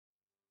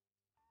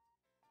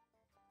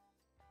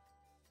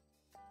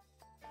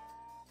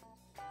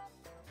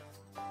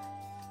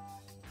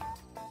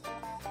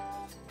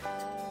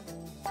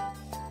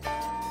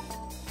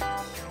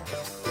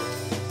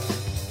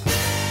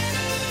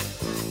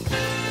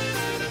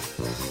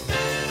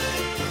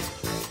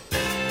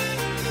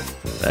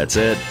That's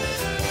it.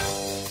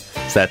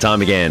 It's that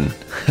time again.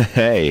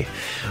 Hey,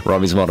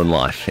 Robbie's Modern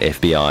Life,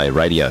 FBI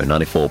Radio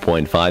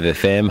 94.5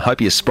 FM.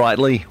 Hope you're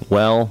sprightly,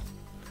 well,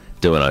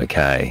 doing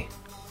okay.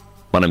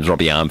 My name's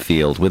Robbie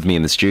Armfield. With me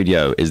in the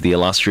studio is the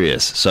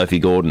illustrious Sophie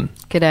Gordon.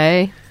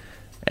 G'day.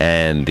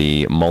 And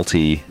the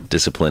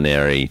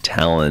multidisciplinary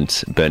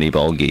talent, Bernie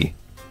Bolgi.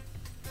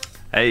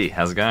 Hey,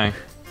 how's it going?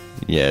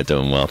 Yeah,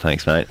 doing well,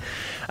 thanks, mate.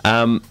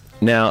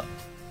 Now,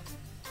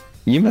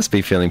 you must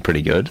be feeling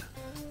pretty good.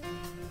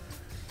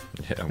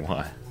 Yeah,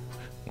 why?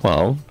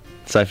 Well,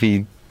 Sophie,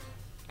 you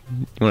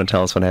want to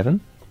tell us what happened?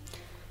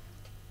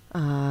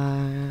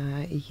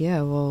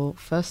 Yeah, well,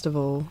 first of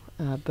all,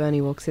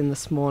 Bernie walks in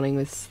this morning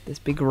with this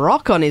big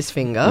rock on his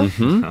finger.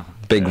 Mm-hmm.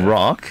 Big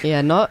rock.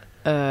 Yeah, not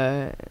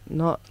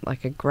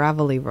like a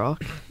gravelly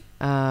rock.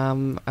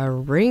 A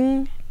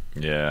ring.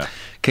 Yeah.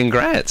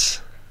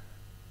 Congrats.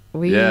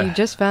 We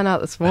just found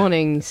out this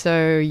morning,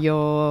 so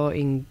you're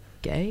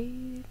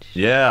engaged?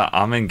 Yeah,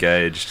 I'm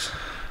engaged.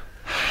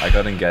 I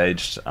got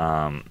engaged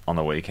on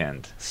the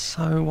weekend.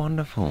 So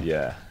wonderful.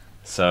 Yeah.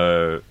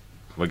 So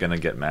we're going to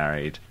get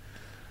married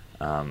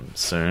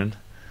soon.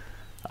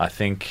 I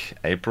think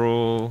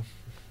April,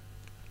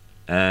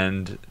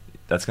 and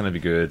that's going to be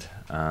good.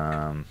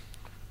 Yeah,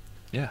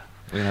 we're going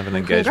to have an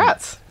engagement.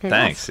 Congrats.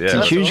 Thanks. Yeah. It's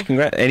a huge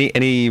congrats.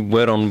 Any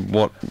word on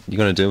what you're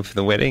going to do for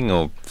the wedding,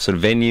 or sort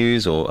of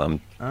venues, or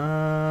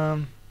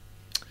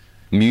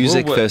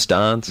music, first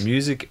dance?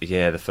 Music,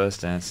 yeah, the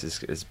first dance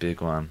is a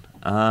big one.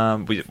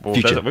 We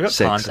Future, got sex,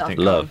 time to think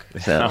love.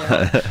 of.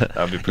 That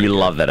would be pretty You good.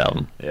 love that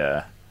album.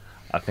 Yeah.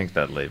 I think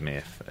that'd leave me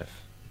if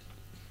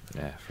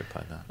we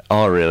played that.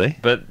 Oh, really?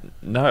 But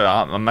no,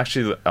 I'm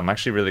actually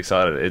really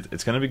excited.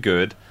 It's going to be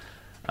good.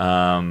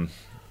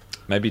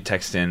 Maybe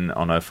text in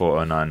on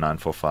 0409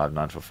 945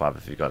 945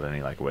 if you've got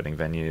any like wedding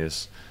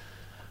venues.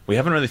 We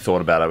haven't really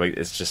thought about it.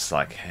 It's just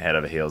like head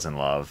over heels in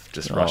love.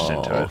 Just rushed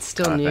into it. It's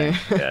still kind of new.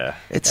 thing. Yeah.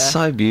 It's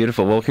so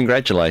beautiful. Well,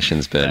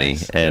 congratulations, Bernie.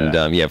 Thanks.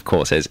 And Yeah. of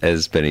course,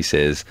 as Bernie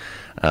says,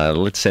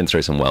 let's send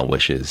through some well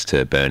wishes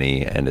to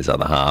Bernie and his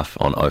other half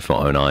on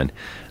 0409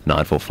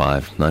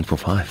 945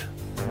 945.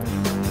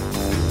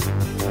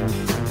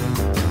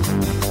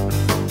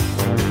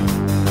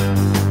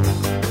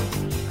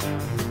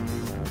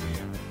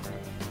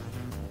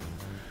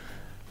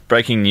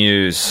 Breaking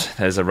news,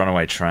 there's a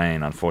runaway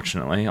train,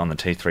 unfortunately, on the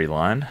T3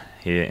 line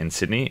here in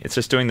Sydney. It's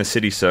just doing the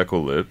City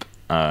Circle loop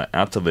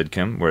out to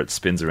Lidcombe, where it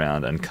spins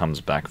around and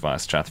comes back via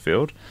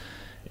Strathfield.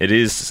 It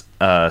is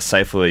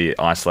safely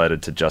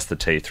isolated to just the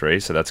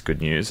T3, so that's good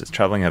news. It's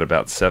travelling at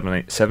about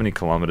 70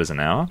 kilometres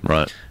an hour.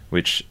 Right.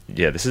 Which,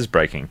 yeah, this is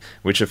breaking,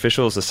 which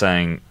officials are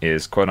saying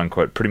is,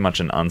 quote-unquote, pretty much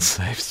an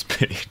unsafe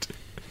speed.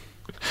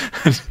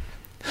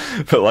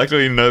 But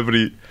luckily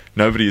nobody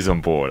is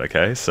on board,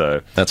 okay?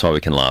 So That's why we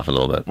can laugh a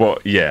little bit. well,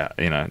 yeah,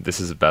 this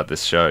is about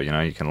this show,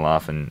 you can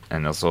laugh and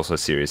there's also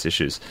serious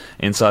issues.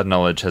 Inside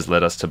knowledge has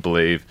led us to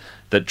believe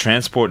that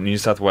Transport New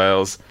South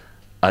Wales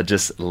are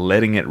just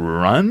letting it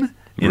run.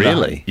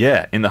 Really?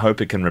 In the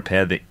hope it can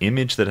repair the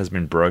image that has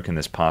been broken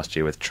this past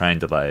year with train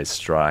delays,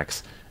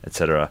 strikes,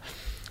 etc.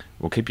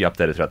 We'll keep you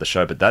updated throughout the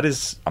show, but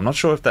I'm not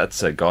sure if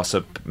that's a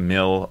gossip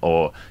mill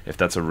or if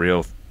that's a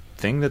real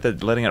thing that they're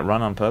letting it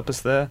run on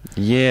purpose there.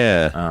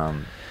 Yeah.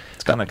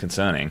 It's kind of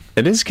concerning.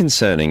 It is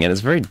concerning, and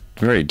it's a very,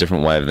 very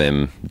different way of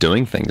them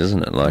doing things,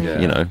 isn't it? Like,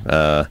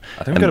 I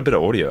think we got a bit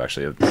of audio,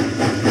 actually.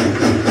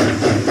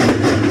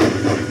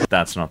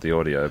 That's not the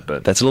audio,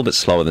 but that's a little bit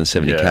slower than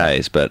 70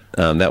 Ks, but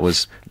that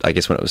was, I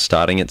guess, when it was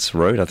starting its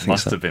route. I think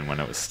must have been when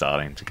it was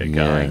starting to get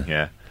going.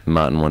 Yeah.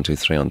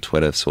 Martin123 on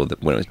Twitter saw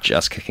that when it was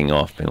just kicking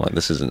off, being like,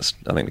 "This isn't."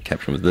 I think the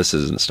caption was, "This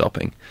isn't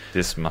stopping."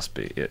 This must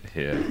be it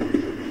here.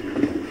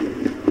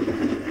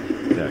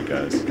 There it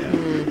goes. Yeah.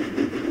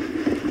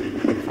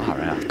 Far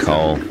out.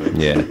 Cole,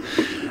 yeah.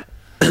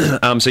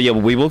 So yeah,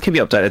 we will keep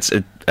you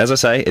updated. As I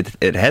say,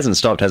 it hasn't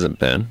stopped, has it,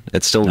 Bern?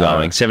 It's still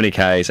going. 70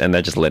 Ks, and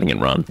they're just letting it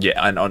run. Yeah,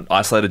 and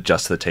isolated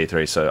just to the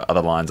T3, so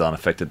other lines aren't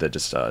affected. They're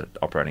just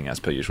operating as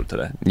per usual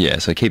today. Yeah,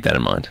 so keep that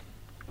in mind.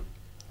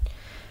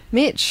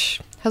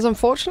 Mitch has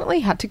unfortunately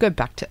had to go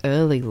back to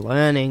early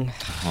learning.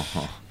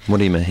 What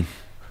do you mean?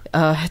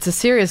 It's a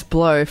serious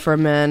blow for a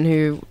man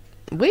who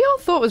we all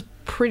thought was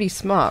pretty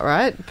smart,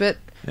 right? But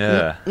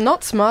Yeah.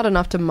 not smart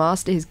enough to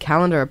master his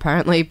calendar,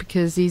 apparently,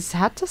 because he's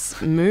had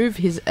to move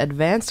his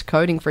advanced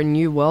coding for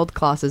new world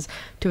classes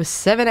to a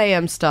 7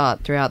 a.m.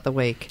 start throughout the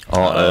week.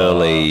 Oh,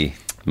 early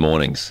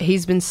mornings.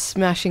 He's been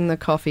smashing the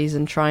coffees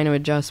and trying to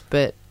adjust,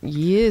 but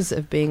years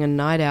of being a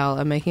night owl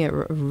are making it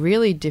a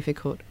really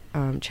difficult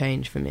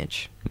change for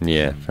Mitch.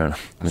 Yeah, fair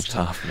enough. It's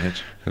tough,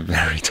 Mitch.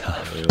 Very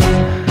tough.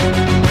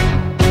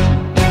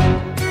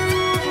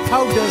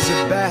 How does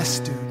a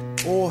bastard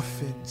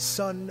orphan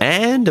son...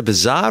 And a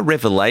bizarre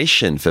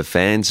revelation for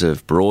fans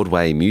of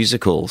Broadway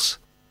musicals.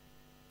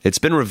 It's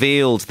been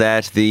revealed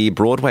that the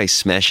Broadway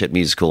smash hit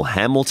musical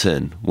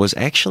Hamilton was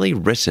actually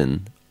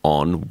written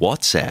on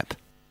WhatsApp.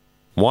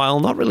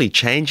 While not really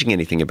changing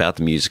anything about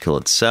the musical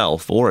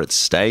itself or its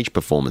stage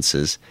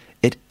performances,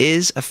 it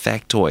is a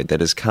factoid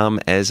that has come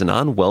as an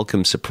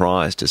unwelcome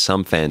surprise to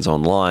some fans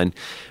online,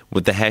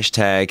 with the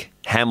hashtag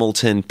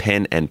Hamilton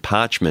Pen and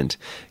Parchment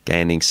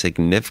gaining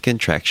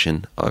significant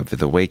traction over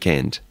the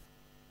weekend.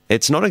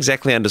 It's not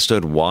exactly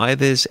understood why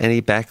there's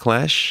any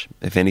backlash.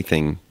 If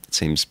anything, it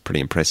seems pretty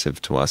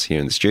impressive to us here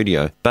in the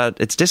studio. But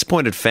its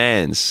disappointed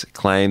fans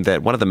claim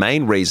that one of the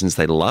main reasons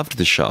they loved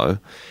the show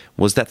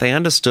was that they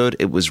understood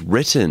it was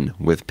written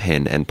with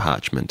pen and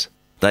parchment.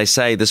 They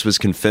say this was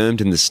confirmed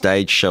in the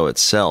stage show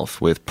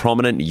itself, with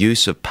prominent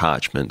use of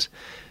parchment,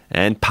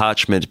 and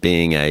parchment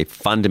being a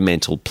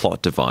fundamental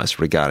plot device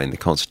regarding the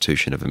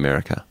Constitution of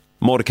America.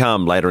 More to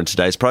come later in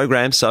today's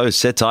program, so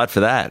sit tight for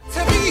that.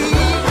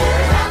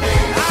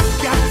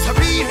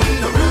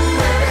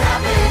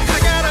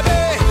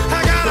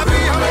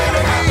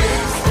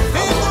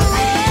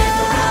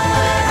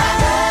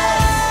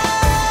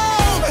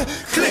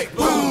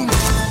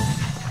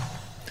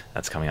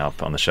 That's coming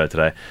up on the show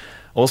today.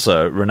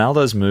 Also,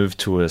 Ronaldo's move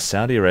to a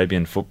Saudi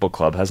Arabian football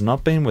club has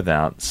not been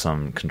without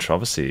some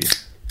controversy.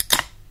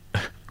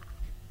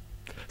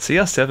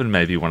 CR7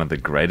 may be one of the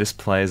greatest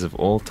players of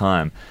all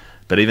time,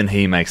 but even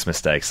he makes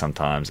mistakes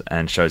sometimes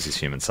and shows his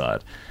human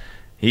side.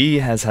 He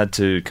has had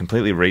to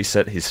completely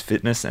reset his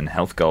fitness and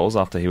health goals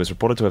after he was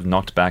reported to have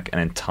knocked back an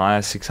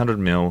entire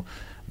 600ml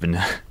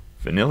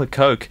vanilla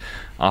Coke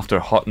after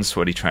a hot and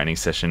sweaty training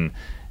session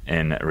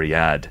in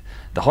Riyadh.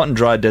 The hot and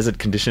dry desert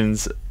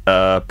conditions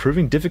are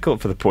proving difficult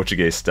for the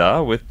Portuguese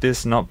star, with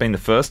this not being the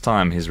first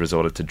time he's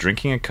resorted to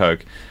drinking a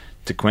Coke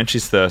to quench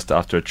his thirst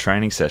after a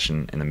training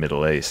session in the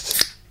Middle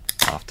East.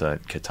 After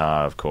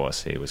Qatar, of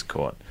course, he was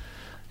caught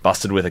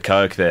busted with a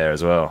Coke there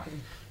as well.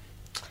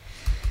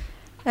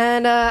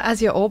 And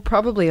as you're all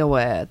probably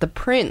aware, the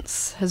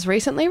Prince has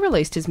recently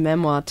released his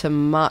memoir to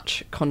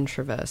much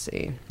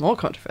controversy. More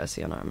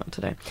controversy on Iron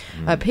today.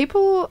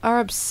 People are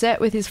upset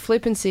with his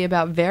flippancy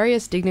about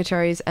various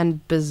dignitaries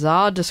and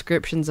bizarre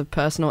descriptions of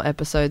personal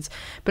episodes,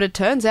 but it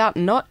turns out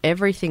not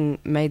everything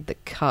made the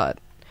cut.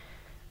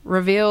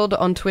 Revealed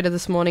on Twitter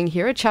this morning,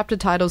 here are chapter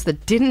titles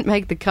that didn't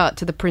make the cut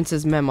to the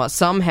Prince's memoir.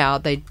 Somehow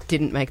they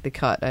didn't make the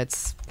cut. It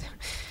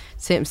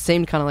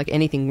seemed kind of like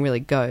anything really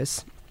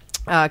goes.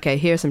 Okay,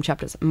 here are some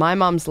chapters. My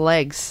Mum's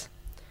Legs,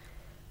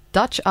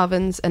 Dutch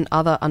Ovens and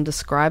Other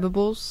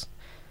Undescribables,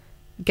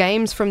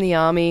 Games from the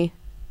Army,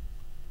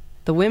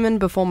 The Women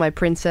Before My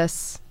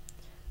Princess,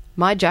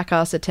 My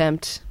Jackass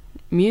Attempt,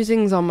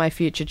 Musings on My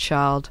Future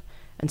Child,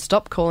 and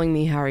Stop Calling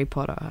Me Harry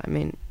Potter. I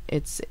mean,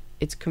 it's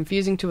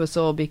confusing to us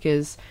all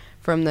because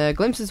from the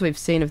glimpses we've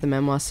seen of the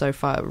memoir so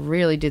far, it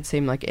really did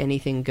seem like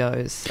anything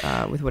goes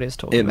with what he was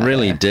talking about. It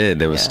really did.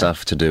 There was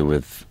stuff to do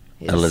with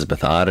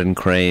Elizabeth Arden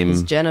cream.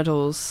 His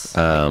genitals.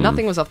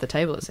 Nothing was off the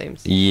table, it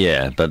seems.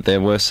 Yeah, but there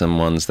were some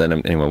ones that...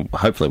 Anyway,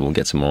 hopefully we'll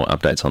get some more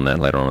updates on that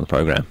later on in the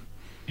program.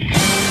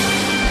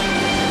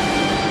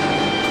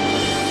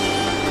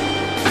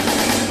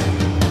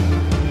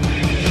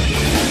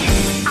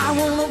 I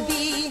wanna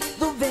be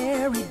the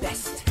very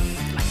best,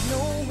 like no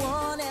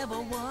one ever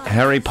was.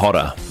 Harry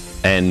Potter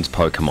and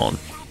Pokemon.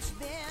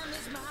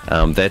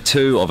 They're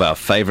two of our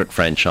favourite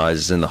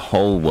franchises in the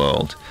whole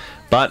world.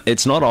 But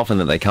it's not often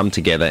that they come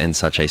together in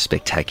such a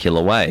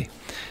spectacular way.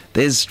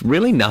 There's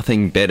really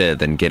nothing better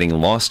than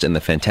getting lost in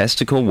the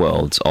fantastical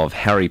worlds of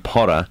Harry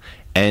Potter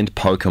and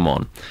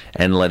Pokemon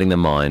and letting the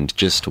mind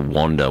just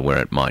wander where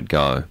it might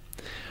go.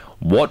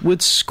 What would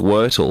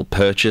Squirtle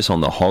purchase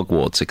on the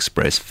Hogwarts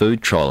Express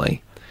food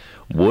trolley?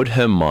 Would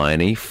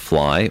Hermione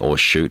fly or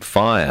shoot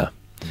fire?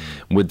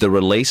 With the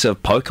release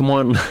of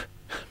Pokemon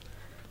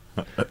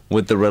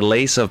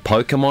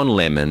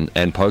Lemon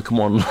and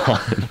Pokemon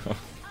Lime...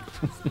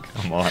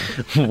 Come on.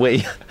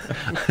 We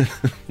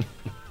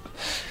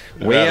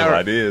are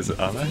ideas,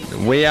 aren't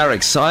they? We are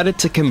excited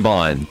to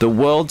combine the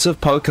worlds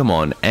of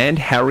Pokemon and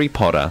Harry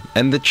Potter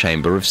and the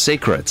Chamber of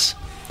Secrets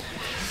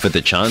for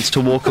the chance to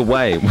walk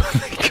away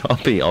with a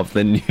copy of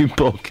the new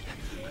book,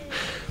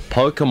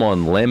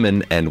 Pokemon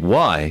Lemon and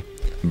Why.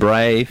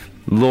 Brave,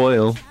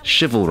 loyal,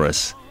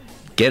 chivalrous.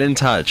 Get in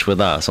touch with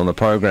us on the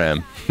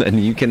program and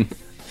you can...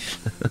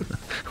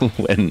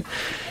 when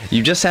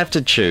you just have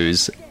to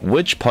choose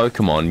which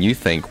Pokemon you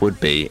think would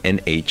be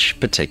in each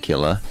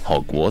particular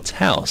Hogwarts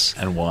house.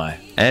 And why.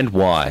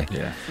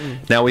 Yeah.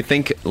 Now, we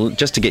think,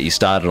 just to get you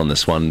started on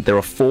this one, there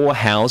are 4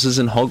 houses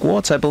in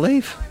Hogwarts, I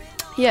believe.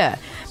 Yeah.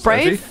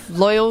 Brave,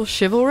 loyal,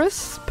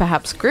 chivalrous,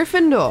 perhaps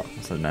Gryffindor.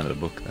 What's the name of the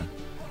book, then?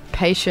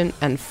 Patient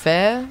and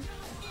fair,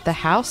 the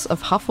House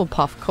of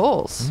Hufflepuff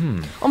calls.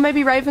 Or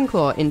maybe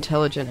Ravenclaw,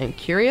 intelligent and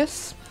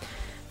curious.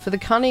 For the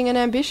cunning and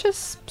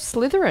ambitious,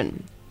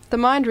 Slytherin. The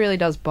mind really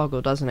does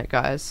boggle, doesn't it,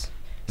 guys?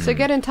 So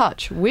get in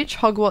touch. Which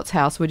Hogwarts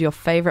house would your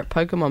favourite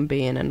Pokemon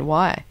be in and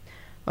why?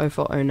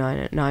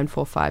 0409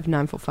 945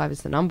 945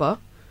 is the number.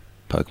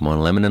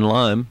 Pokemon Lemon and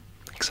Lime.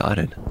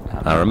 Excited.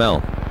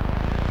 RML.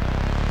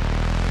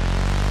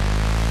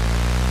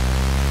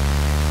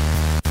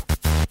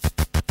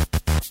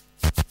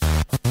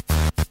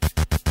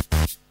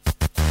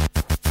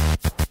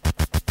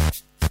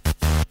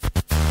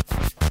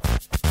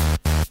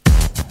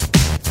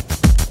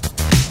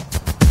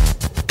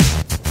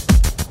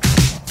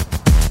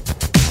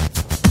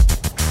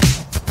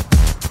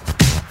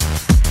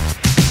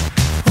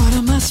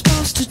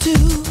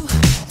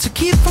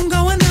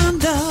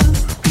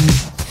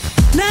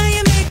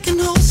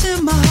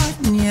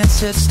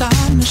 it's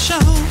starting to show.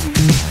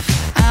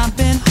 I've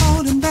been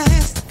holding back.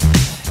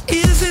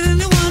 Is it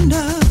any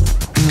wonder?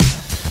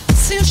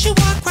 Since you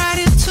walked right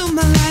into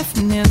my life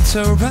and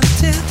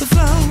interrupted the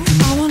flow.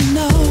 I wanna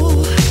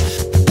know,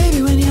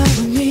 baby, when you're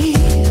with me,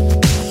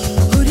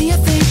 who do you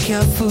think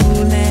you're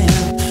fooling?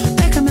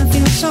 Making me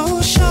feel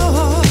so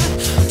sure.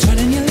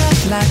 Turning your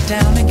love light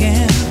down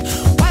again.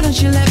 Why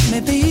don't you let me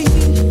be?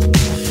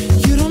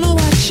 You don't know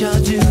what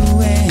you're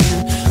doing.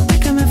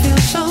 Making me feel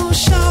so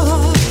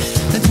sure.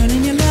 Then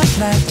turning your love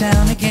light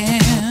down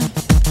again.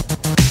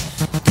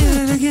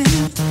 Did it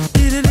again,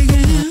 did it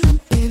again.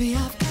 Baby,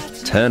 I've got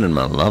to. Turning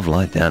my love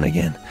light down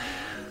again.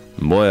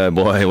 Boy, oh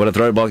boy, what a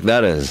throwback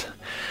that is.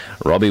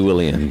 Robbie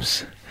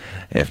Williams,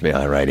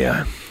 FBI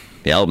Radio.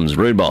 The album's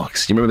Rude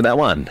Box. Do you remember that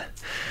one?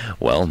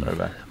 Well,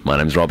 my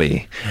name's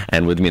Robbie,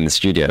 and with me in the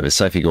studio is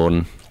Sophie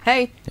Gordon.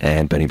 Hey.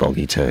 And Benny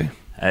Bolgi too.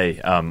 Hey,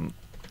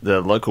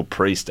 the local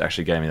priest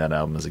actually gave me that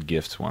album as a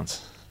gift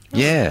once.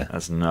 Yeah.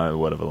 That's no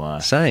word of a lie.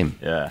 Same.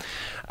 Yeah.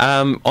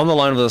 On the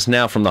line with us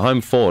now from the home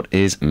fort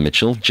is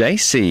Mitchell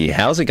JC.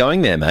 How's it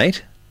going there,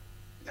 mate?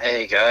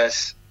 Hey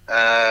guys,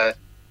 yeah,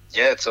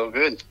 it's all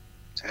good.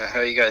 How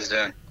are you guys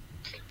doing?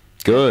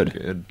 Good.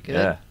 Good. Good.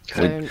 Yeah.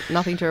 So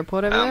nothing to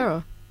report over there,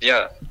 or?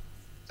 Yeah,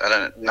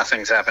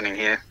 nothing's happening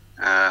here,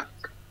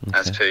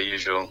 as per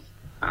usual.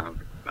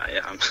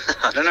 Yeah,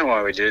 I don't know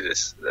why we do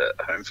this, the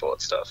home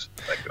fort stuff.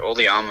 Like, all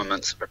the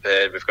armaments are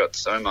prepared. We've got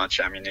so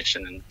much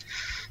ammunition and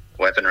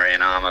weaponry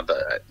and armor,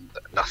 but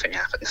nothing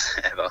happens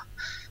ever.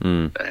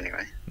 But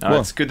anyway. No,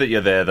 it's good that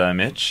you're there, though,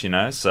 Mitch, you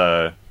know,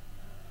 so...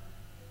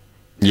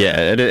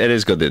 Yeah, it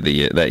is good that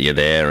you're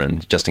there,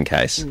 and just in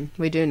case.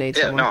 We do need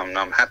Yeah, someone.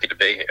 no, I'm happy to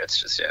be here. It's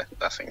just,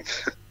 nothing.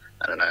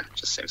 I don't know. It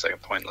just seems like a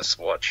pointless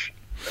watch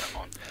that I'm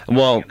on.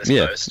 Well, On this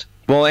yeah. coast.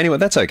 Well, anyway,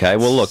 that's okay.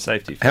 Well, look,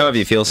 Safety first. however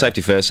you feel, safety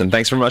first, and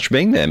thanks very much for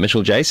being there,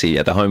 Mitchell JC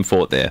at the home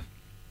fort there.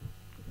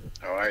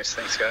 No worries.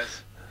 Thanks,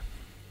 guys.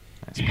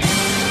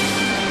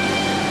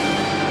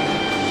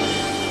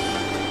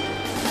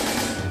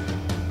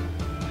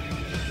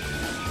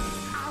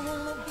 I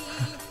wanna be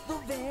the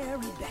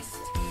very best,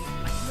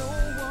 like no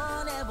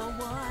one ever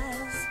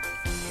was.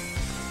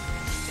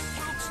 To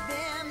catch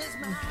them is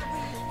my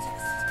real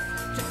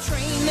test. To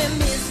train them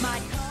is my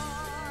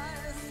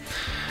cause.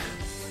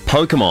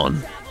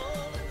 Pokemon.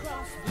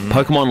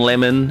 Pokemon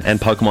Lemon and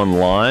Pokemon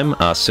Lime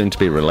are soon to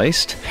be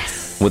released,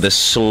 with a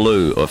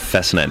slew of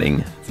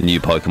fascinating new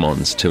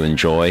Pokemons to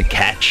enjoy,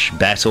 catch,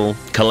 battle,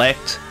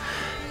 collect,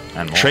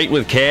 And more. treat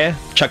with care,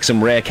 chuck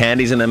some rare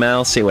candies in their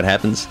mouth, see what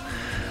happens.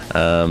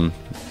 And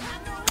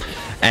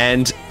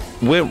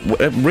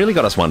it really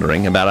got us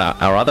wondering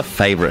about our other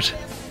favourite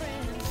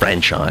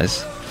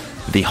franchise,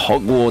 the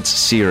Hogwarts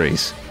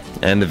series,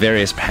 and the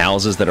various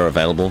houses that are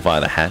available via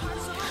the hat.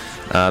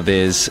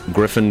 There's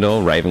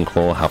Gryffindor,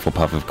 Ravenclaw,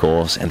 Hufflepuff, of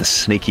course, and the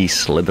sneaky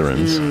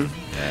Slytherins.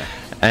 Yeah.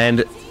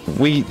 And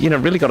we,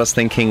 really got us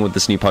thinking with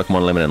this new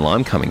Pokemon Lemon and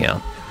Lime coming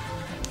out.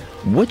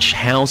 Which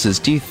houses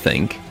do you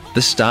think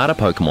the starter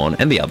Pokemon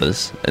and the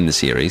others in the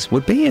series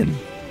would be in?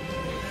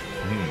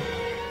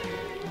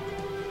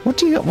 What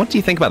do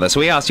you think about that? So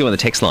we asked you on the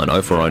text line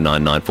 0409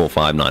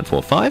 945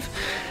 945.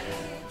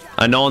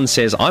 Anon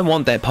says, I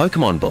want that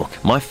Pokemon book.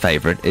 My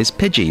favourite is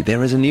Pidgey.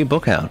 There is a new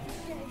book out.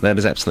 That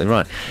is absolutely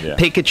right. Yeah.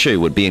 Pikachu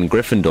would be in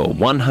Gryffindor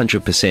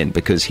 100%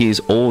 because he is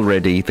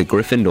already the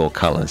Gryffindor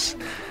colours.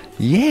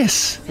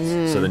 Yes.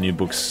 So the new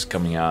book's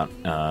coming out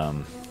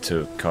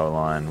to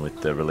co-align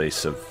with the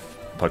release of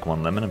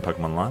Pokemon Lemon and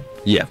Pokemon Lime.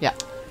 Yeah. Yeah.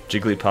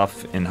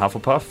 Jigglypuff in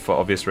Hufflepuff, for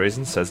obvious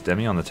reasons, says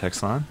Demi on the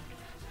text line.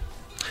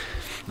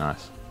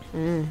 Nice.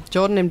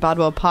 Jordan in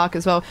Badwell Park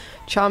as well.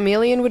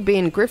 Charmeleon would be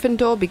in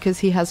Gryffindor because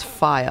he has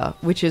fire,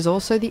 which is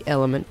also the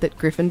element that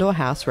Gryffindor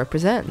House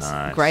represents.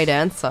 Nice. Great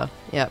answer.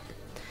 Yep.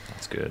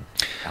 That's good.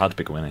 Hard to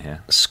pick a winner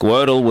here.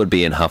 Squirtle would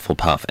be in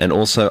Hufflepuff, and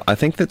also I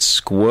think that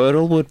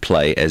Squirtle would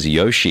play as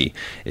Yoshi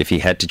if he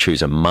had to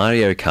choose a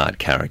Mario Kart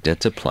character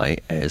to play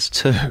as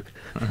too.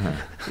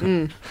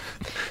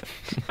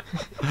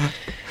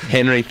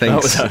 Henry That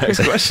thinks was our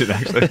next question,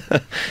 actually.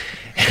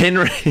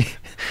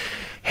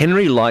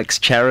 Henry likes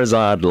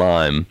Charizard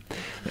Lime,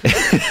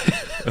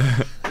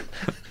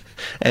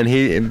 and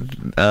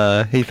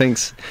he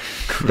thinks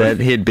that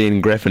he'd be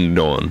in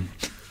Gryffindor.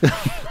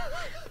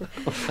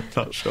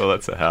 Not sure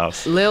that's a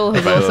house. Lil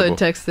has also Available.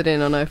 texted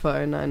in on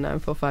 0409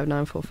 945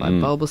 945.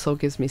 Bulbasaur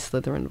gives me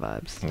Slytherin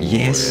vibes.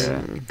 Yes,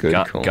 good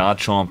call.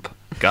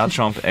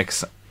 Garchomp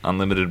X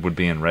Unlimited would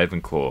be in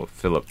Ravenclaw.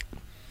 Philip.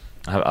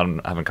 I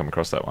haven't come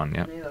across that one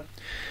yet.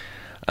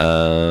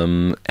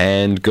 And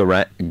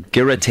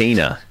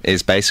Giratina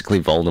is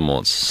basically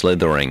Voldemort's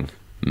slithering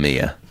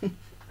Mia.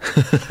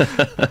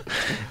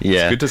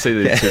 Yeah. It's good to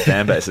see these two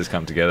fan bases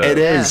come together. It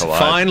is, Collide.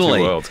 finally.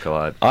 Two worlds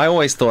collide. I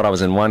always thought I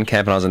was in one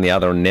camp and I was in the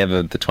other, and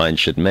never the twain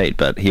should meet,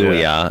 but here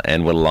we Yeah. are,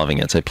 and we're loving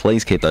it. So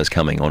please keep those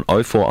coming on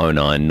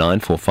 0409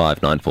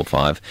 945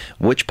 945.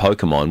 Which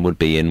Pokemon would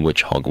be in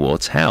which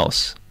Hogwarts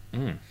house?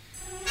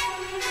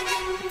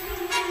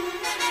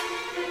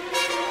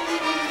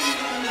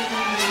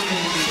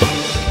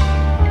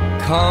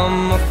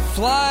 Come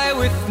fly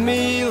with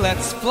me,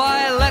 let's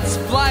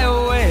fly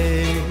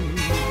away.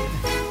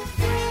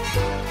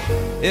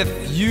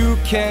 If you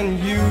can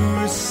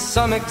use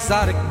some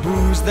exotic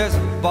booze, there's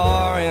a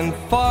bar in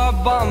far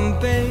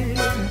Bombay.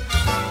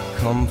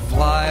 Come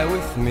fly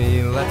with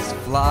me, let's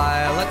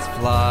fly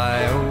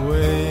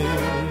away.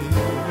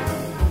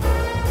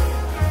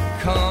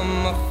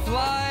 Come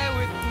fly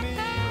with me,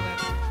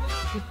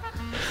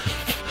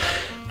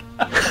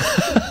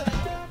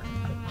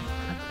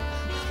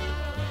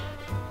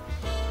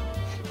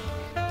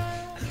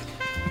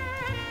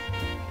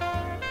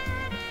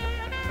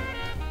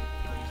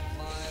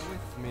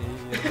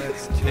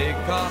 let's take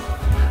off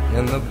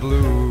in the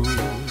blue.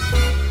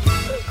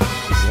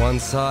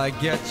 Once I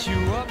get you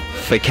up.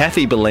 For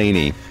Kathy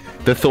Bellini,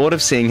 the thought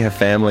of seeing her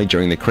family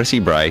during the Chrissy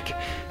break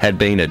had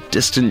been a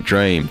distant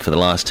dream for the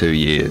last 2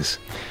 years.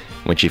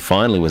 When she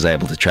finally was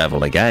able to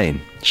travel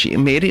again, she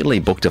immediately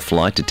booked a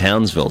flight to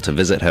Townsville to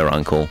visit her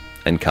uncle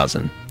and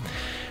cousin.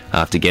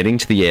 After getting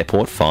to the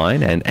airport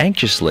fine and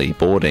anxiously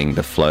boarding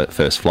the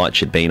first flight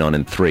she'd been on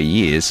in 3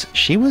 years,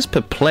 she was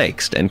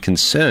perplexed and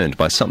concerned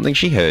by something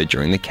she heard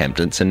during the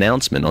captain's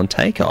announcement on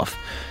takeoff.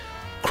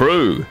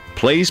 "Crew,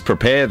 please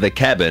prepare the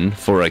cabin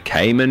for a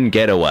Cayman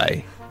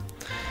getaway."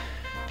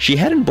 She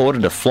hadn't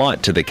boarded a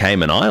flight to the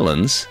Cayman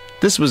Islands.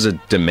 This was a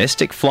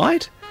domestic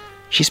flight?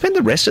 She spent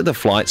the rest of the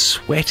flight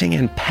sweating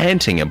and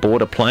panting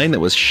aboard a plane that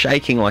was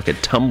shaking like a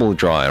tumble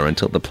dryer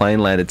until the plane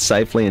landed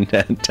safely in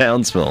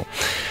Townsville.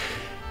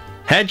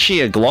 Had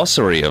she a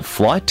glossary of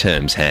flight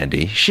terms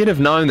handy, she'd have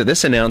known that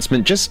this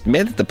announcement just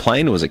meant that the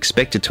plane was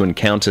expected to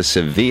encounter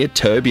severe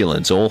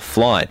turbulence all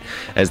flight,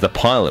 as the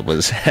pilot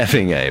was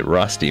having a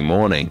rusty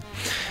morning.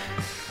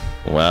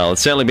 Well,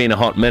 it's certainly been a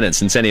hot minute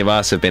since any of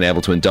us have been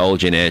able to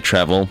indulge in air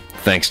travel,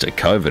 thanks to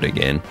COVID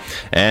again,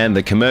 and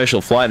the commercial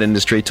flight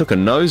industry took a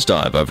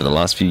nosedive over the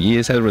last few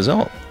years as a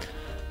result.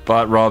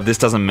 But Rob, this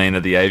doesn't mean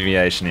that the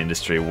aviation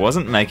industry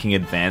wasn't making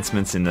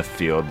advancements in the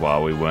field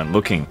while we weren't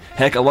looking.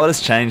 Heck, a lot has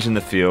changed in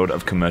the field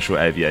of commercial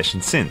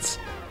aviation since.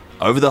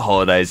 Over the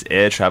holidays,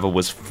 air travel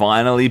was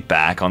finally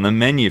back on the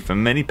menu for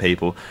many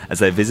people as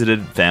they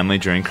visited family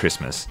during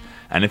Christmas.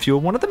 And if you were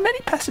one of the many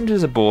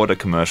passengers aboard a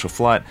commercial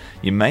flight,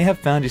 you may have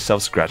found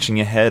yourself scratching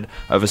your head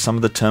over some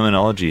of the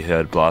terminology you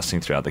heard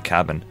blasting throughout the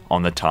cabin,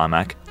 on the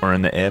tarmac, or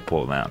in the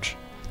airport lounge.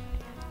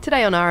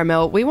 Today on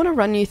RML, we want to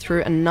run you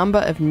through a number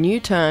of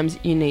new terms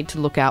you need to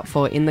look out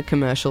for in the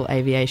commercial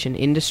aviation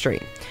industry.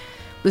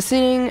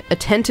 Listening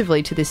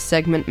attentively to this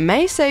segment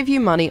may save you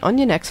money on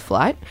your next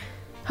flight,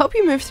 help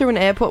you move through an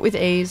airport with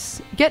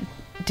ease, get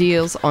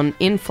deals on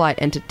in-flight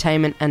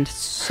entertainment, and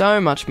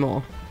so much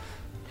more.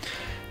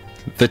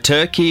 The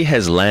turkey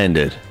has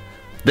landed.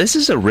 This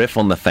is a riff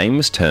on the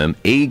famous term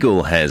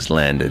eagle has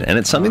landed, and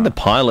it's something the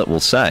pilot will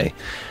say.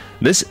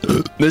 This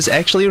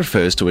actually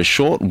refers to a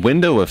short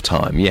window of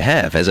time you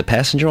have as a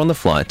passenger on the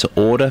flight to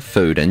order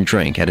food and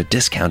drink at a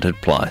discounted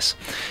price.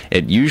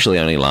 It usually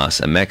only lasts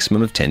a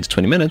maximum of 10 to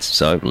 20 minutes,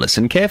 so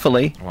listen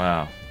carefully.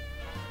 Wow.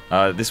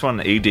 This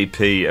one,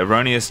 EDP,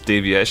 Erroneous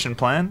Deviation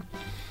Plan.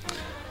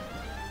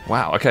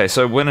 Wow, okay,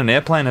 so when an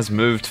airplane has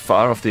moved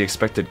far off the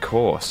expected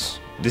course,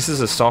 this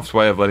is a soft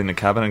way of letting the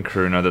cabin and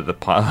crew know that the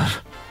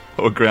pilot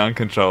or ground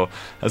control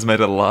has made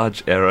a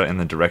large error in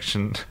the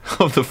direction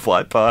of the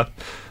flight path,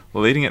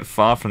 leading it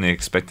far from the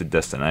expected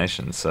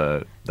destination.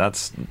 So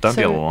don't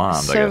be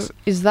alarmed, I guess. So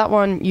is that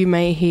one you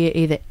may hear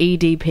either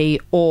EDP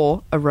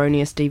or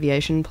Erroneous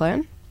Deviation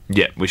Plan?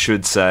 Yeah, we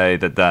should say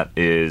that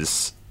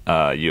is,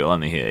 you'll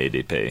only hear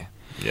EDP.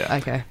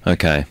 Yeah.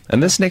 Okay.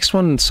 And this next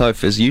one,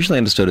 Soph, is usually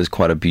understood as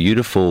quite a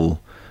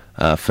beautiful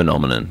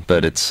phenomenon,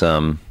 but it's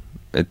known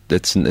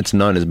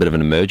as a bit of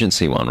an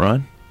emergency one,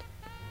 right?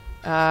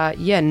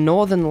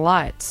 Northern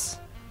Lights.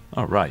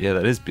 Oh, right. Yeah,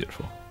 that is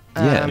beautiful.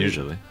 Yeah.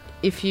 Usually.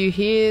 If you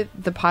hear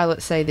the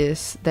pilot say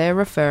this, they're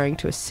referring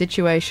to a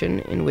situation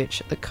in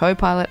which the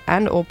co-pilot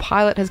and or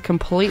pilot has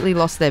completely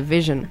lost their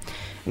vision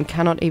and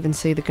cannot even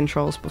see the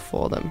controls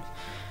before them.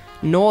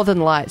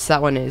 Northern Lights,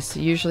 that one is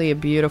usually a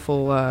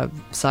beautiful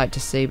sight to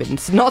see, but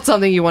it's not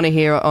something you want to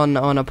hear on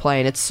a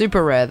plane. It's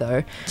super rare,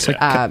 though. So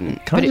can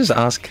I just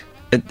ask?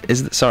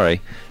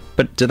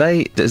 But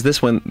is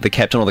this when the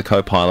captain or the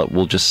co-pilot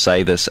will just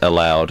say this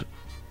aloud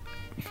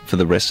for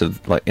the rest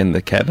of, like, in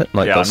the cabin?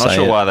 Like, yeah, I'm not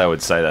sure why they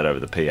would say that over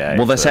the PA.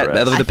 Well, they say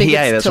over the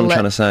PA, that's what I'm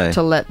trying to say.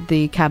 To let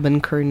the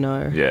cabin crew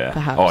know, yeah.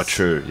 perhaps. Oh,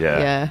 true, yeah.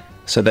 Yeah.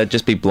 So they'd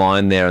just be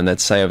blind there and they'd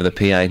say over the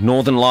PA,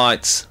 Northern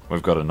Lights.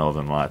 We've got a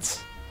Northern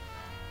Lights.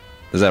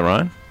 Is that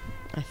right?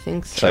 I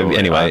think so. So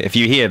anyway, if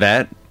you hear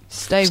that,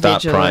 start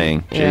vigilant.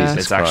 Praying. Yeah. Jesus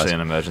it's Christ. actually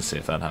an emergency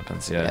if that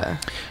happens, yeah.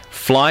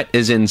 Flight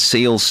is in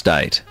SEAL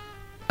state.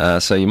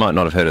 So you might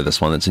not have heard of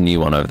this one. It's a new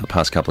one over the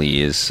past couple of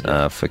years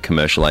for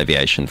commercial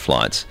aviation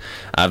flights.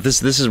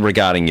 This is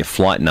regarding your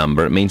flight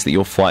number. It means that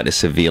your flight is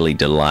severely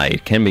delayed.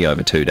 It can be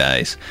over 2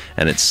 days,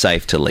 and it's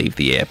safe to leave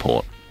the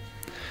airport.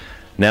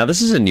 Now,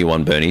 this is a new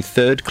one, Bernie.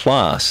 Third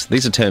class.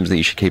 These are terms that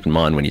you should keep in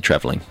mind when you're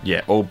travelling.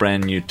 Yeah, all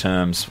brand new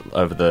terms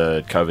over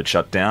the COVID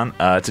shutdown.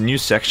 It's a new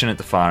section at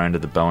the far end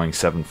of the Boeing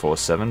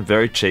 747.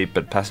 Very cheap,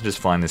 but passengers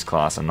flying this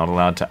class are not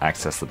allowed to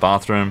access the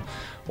bathroom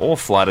or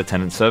flight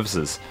attendant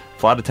services.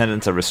 Flight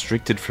attendants are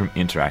restricted from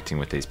interacting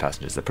with these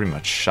passengers. They're pretty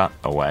much shut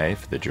away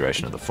for the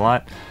duration of the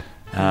flight.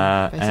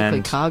 Basically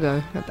and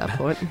cargo at that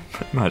point.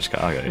 pretty much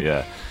cargo,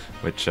 yeah,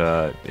 which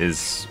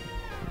is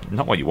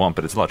not what you want,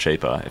 but it's a lot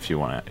cheaper if you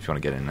want to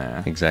get in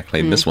there.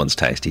 Exactly. This one's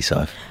tasty,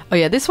 so. Oh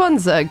yeah, this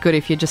one's good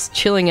if you're just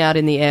chilling out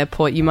in the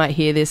airport. You might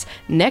hear this.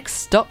 Next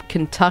stop,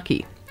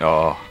 Kentucky.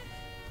 Oh,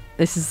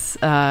 This is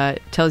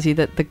tells you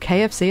that the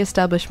KFC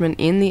establishment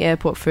in the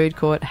airport food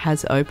court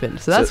has opened.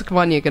 So that's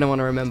one you're going to want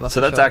to remember. so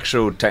for that's sure.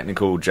 actual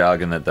technical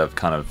jargon that they've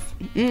kind of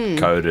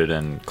coded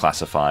and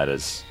classified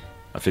as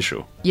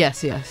official.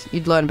 Yes.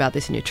 You'd learn about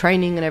this in your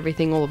training and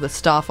everything. All of the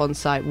staff on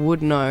site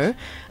would know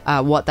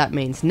what that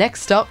means.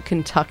 Next stop,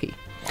 Kentucky.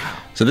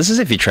 So this is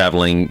if you're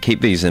travelling.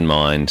 Keep these in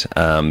mind.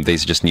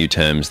 These are just new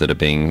terms that are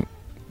being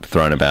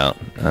thrown about.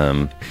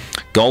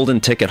 Golden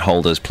ticket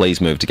holders,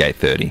 please move to gate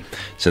 30.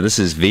 So this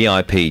is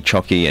VIP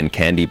Chocky and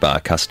Candy Bar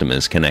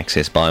customers can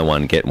access buy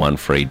one, get one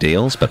free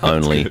deals, but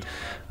only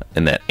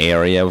in that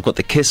area. We've got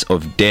the kiss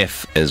of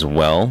death as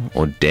well,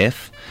 or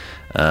death.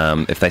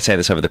 If they say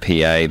this over the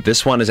PA,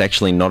 this one is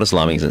actually not as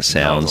alarming as it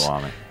sounds.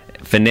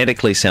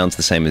 Phonetically sounds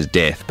the same as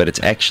death, but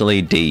it's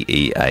actually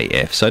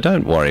DEAF. So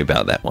don't worry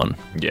about that one.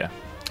 Yeah.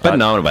 But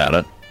know about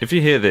it. If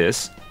you hear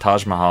this,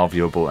 Taj Mahal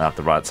viewable out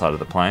the right side of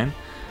the plane,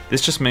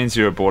 this just means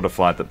you're aboard a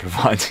flight that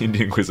provides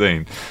Indian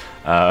cuisine.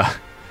 Veggie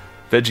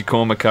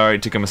korma, curry,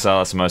 tikka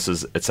masala,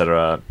 samosas,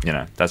 etc. You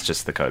know, that's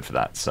just the code for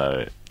that.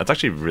 So that's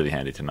actually really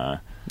handy to know.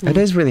 It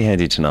is really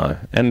handy to know.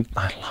 And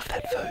I love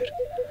that food.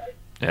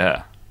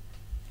 Yeah.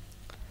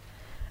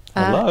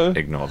 Hello?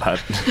 Ignore that.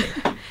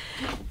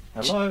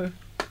 Hello?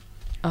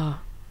 Oh.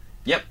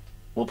 Yep.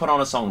 We'll put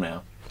on a song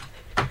now.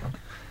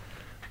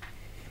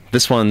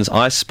 This one's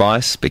Ice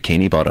Spice,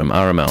 Bikini Bottom,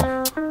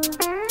 RML.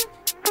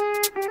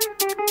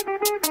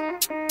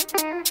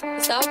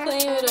 Stop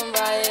playing with them,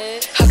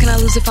 Riot. How can I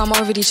lose if I'm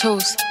already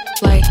chose?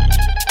 Like,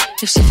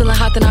 if she feeling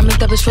hot, then I make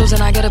that bitch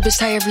frozen. I get a bitch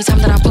tired every time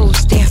that I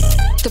post. Damn,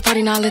 the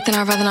party not lit, then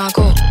I'd rather not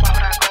go.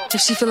 If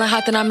she feeling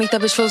hot, then I make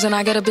that bitch frozen.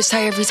 I get a bitch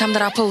tired every time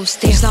that I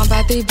post. Damn, it's not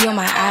bad, they be on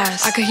my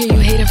ass. I could hear you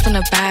hating from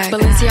the back.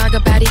 Balenciaga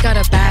baddie got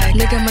a bag.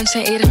 Nigga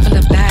munchin' ate it from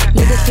the back.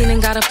 Nigga feeling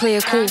gotta play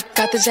it cool.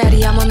 Got the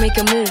zaddy, I'ma make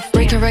a move.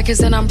 Breaking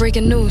records and I'm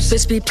breaking news.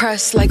 Bitch be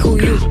pressed like who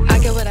you. I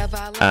get whatever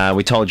I like.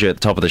 We told you at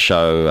the top of the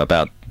show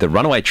about the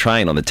runaway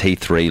train on the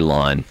T3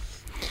 line.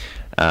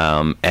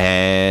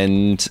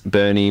 And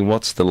Bernie,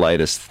 what's the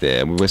latest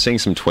there? We're seeing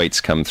some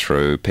tweets come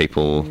through.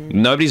 People,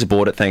 nobody's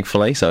aboard it,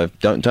 thankfully, so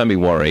don't be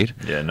worried.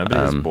 Yeah,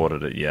 nobody's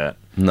boarded it yet.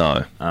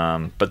 No.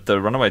 But the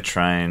runaway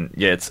train,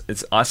 yeah,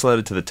 it's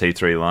isolated to the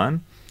T3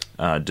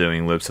 line,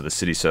 doing loops of the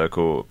city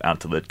circle out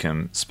to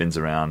Lidcombe, spins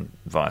around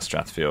via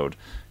Strathfield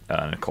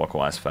in a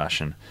clockwise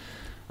fashion.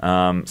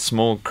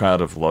 Small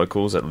crowd of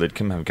locals at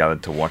Lidcombe have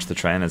gathered to watch the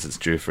train as it's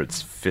due for its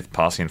fifth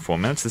passing in 4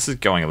 minutes. This is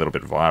going a little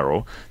bit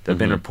viral. There have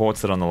been reports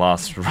that on the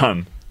last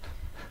run,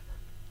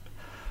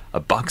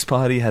 a Bucks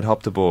party had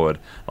hopped aboard,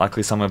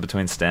 likely somewhere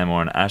between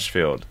Stanmore and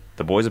Ashfield.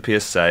 The boys appear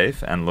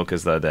safe and look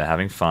as though they're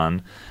having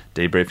fun,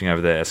 debriefing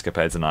over their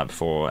escapades the night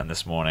before and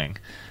this morning.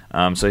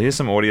 So here's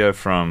some audio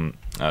from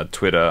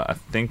Twitter. I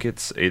think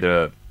it's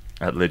either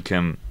at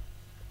Lidcombe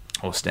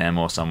or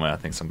Stanmore somewhere. I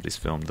think somebody's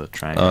filmed the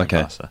train. Oh,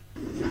 okay. Passer.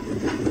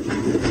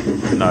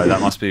 No, that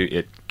must be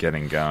it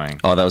getting going.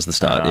 Oh, that was the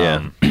start,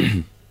 yeah.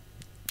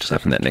 Just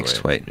open that next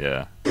tweet.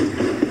 Yeah.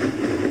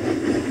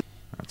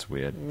 That's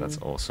weird. That's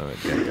also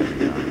it getting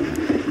going.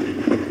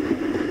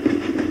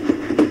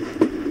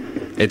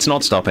 It's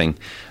not stopping,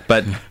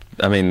 but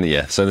I mean,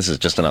 yeah, so this is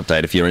just an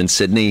update. If you're in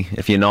Sydney,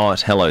 if you're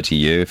not, hello to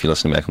you. If you're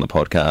listening back on the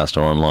podcast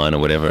or online or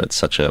whatever, it's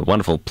such a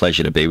wonderful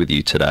pleasure to be with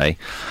you today.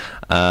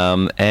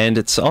 And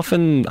it's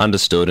often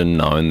understood and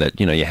known that,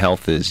 you know, your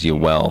health is your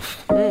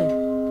wealth.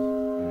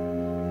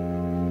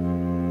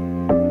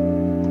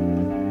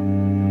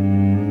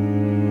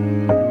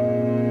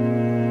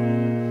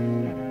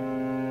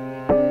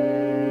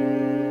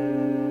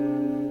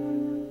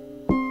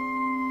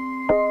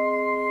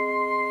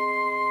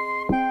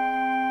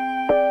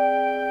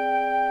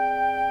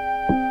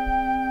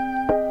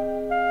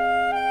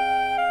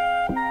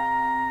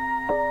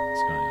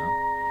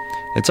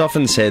 It's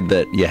often said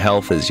that your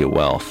health is your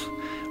wealth.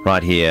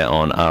 Right here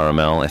on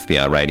RML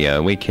FBI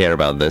Radio, we care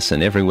about this,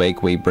 and every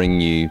week we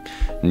bring you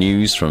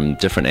news from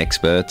different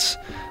experts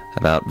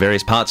about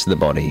various parts of the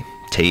body: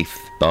 teeth,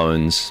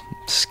 bones,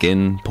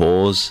 skin,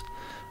 pores,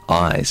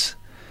 eyes.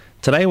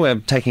 Today we're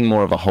taking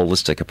more of a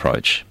holistic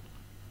approach.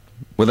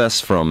 With us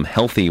from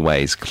Healthy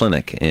Ways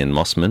Clinic in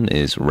Mossman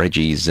is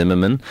Reggie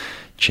Zimmerman,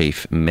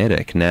 Chief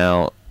Medic.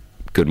 Now,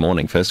 good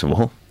morning, first of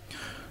all.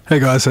 Hey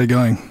guys, how you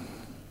going?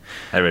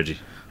 Hey Reggie.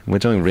 We're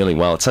doing really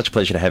well. It's such a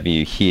pleasure to have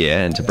you here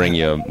and to bring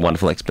you a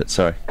wonderful expert.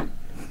 Sorry.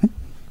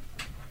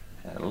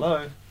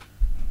 Hello.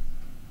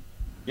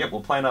 Yep,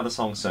 we'll play another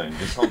song soon.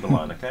 Just hold the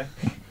line, okay?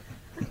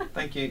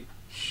 Thank you.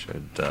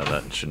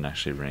 That shouldn't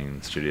actually ring in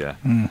the studio.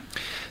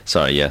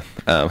 Sorry, yeah.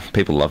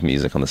 People love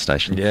music on the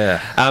station.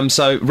 Yeah.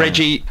 So,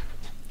 Reggie,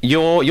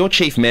 You're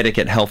chief medic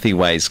at Healthy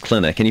Ways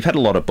Clinic, and you've had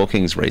a lot of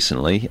bookings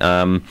recently.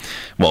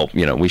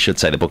 We should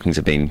say the bookings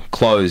have been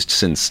closed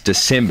since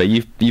December.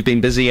 You've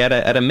been busy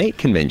at a meat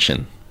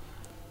convention.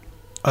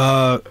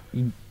 Yeah.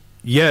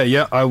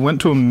 I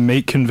went to a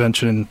meat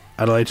convention in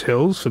Adelaide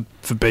Hills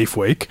for Beef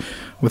Week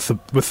with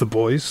the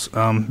boys.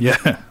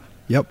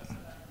 Yep.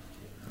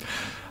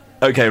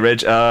 Okay, Reg,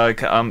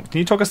 can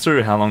you talk us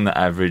through how long the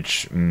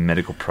average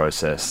medical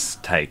process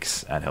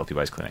takes at Healthy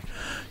Ways Clinic?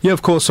 Yeah,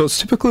 of course. So it's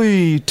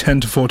typically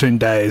 10 to 14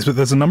 days, but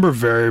there's a number of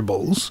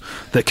variables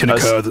that can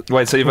occur.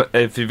 So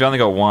if you've only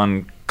got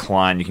one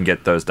client, you can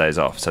get those days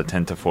off. So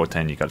 10 to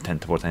 14, you got a 10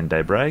 to 14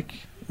 day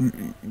break?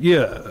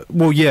 Yeah.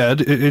 Well, yeah,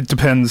 it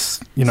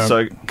depends,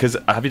 So, because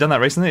have you done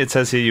that recently? It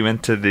says here you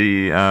went to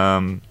the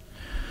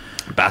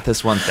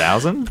Bathurst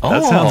 1000.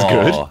 That sounds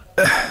good.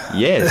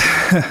 Yes.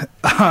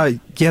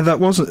 Yeah, that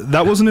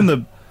wasn't in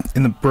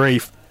the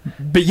brief,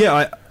 but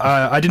yeah,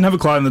 I didn't have a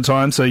client at the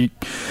time, so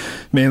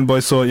me and the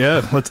boys thought,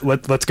 yeah,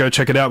 let's go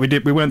check it out.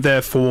 We went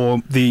there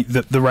for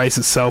the race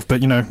itself,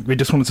 but we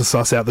just wanted to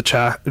suss out the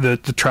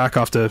track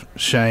after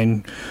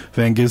Shane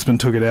Van Gisbergen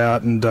took it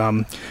out,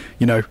 and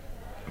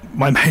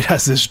my mate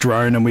has this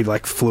drone, and we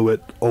flew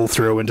it all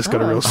through and just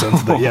got a real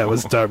sense of it. Yeah, it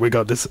was dope. We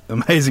got this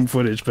amazing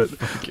footage, but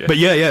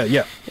yeah.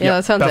 Yeah,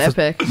 that sounds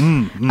epic.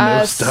 It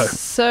was dope.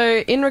 So,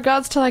 in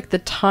regards to the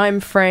time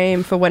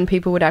frame for when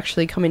people would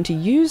actually come in to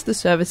use the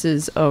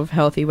services of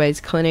Healthy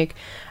Ways Clinic,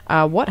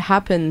 what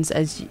happens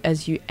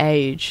as you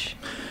age?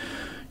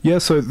 Yeah,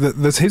 so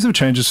there's heaps of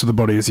changes to the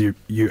body as you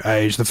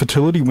age. The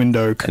fertility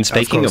window. And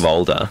speaking of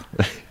older.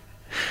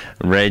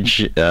 Reg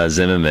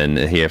Zimmerman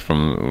here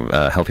from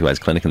Healthy Ways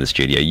Clinic in the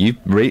studio. You've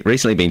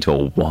recently been to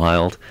a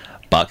wild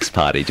Bucks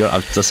party. I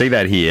see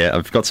that here.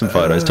 I've got some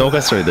photos. Talk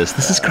us through this.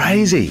 This is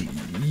crazy.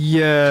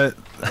 Yeah,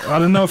 I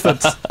don't know if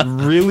that's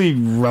really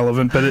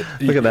relevant, but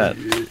look at that.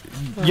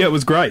 Yeah, it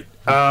was great.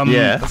 We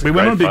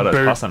went on a big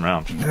pass them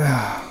around.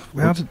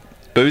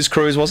 Booze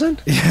cruise, was it?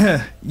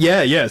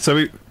 Yeah. So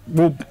we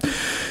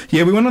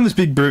went on this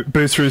big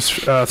booze cruise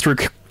through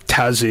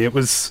Tassie. It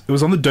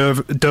was on the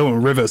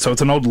Derwent River, so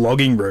it's an old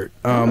logging route.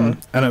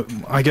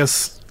 I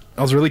guess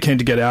I was really keen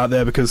to get out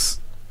there because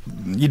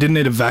you didn't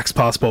need a Vax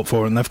passport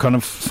for it, and they've kind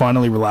of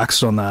finally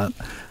relaxed on that.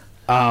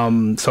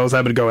 So I was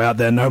able to go out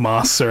there, no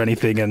masks or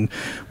anything, and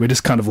we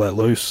just kind of let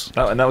loose.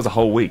 Oh, and that was a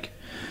whole week.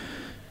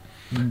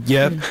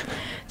 Yeah.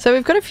 So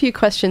we've got a few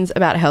questions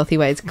about Healthy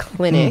Ways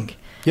Clinic.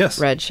 Yes.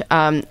 Reg,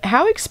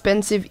 how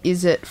expensive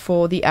is it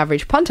for the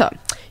average punter?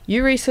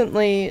 You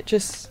recently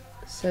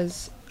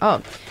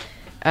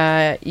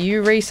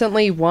you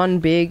recently won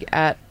big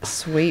at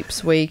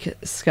Sweeps Week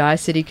Sky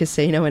City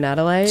Casino in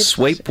Adelaide.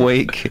 Sweep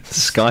Week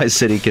Sky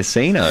City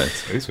Casino.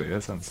 Sweeps Week,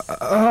 that sounds...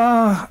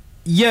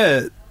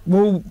 Yeah.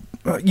 Well...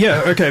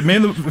 okay. Me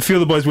and a few of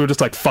the boys, we were just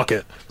like, fuck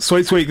it.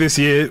 Sweeps Week this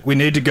year, we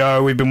need to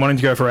go. We've been wanting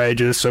to go for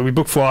ages, so we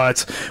booked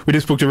flights. We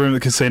just booked a room at the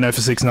casino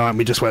for 6 nights, and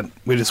we just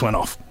went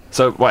off.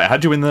 So, wait,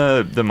 how'd you win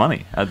the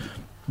money?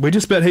 We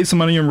just bet heaps of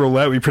money on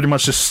roulette. We pretty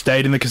much just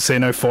stayed in the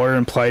casino foyer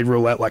and played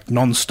roulette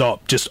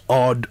non-stop, just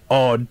odd.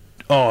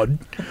 I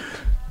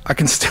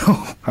can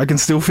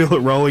still feel it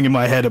rolling in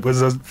my head. It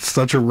was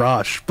such a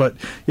rush, but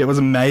it was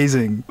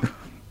amazing.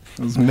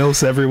 There was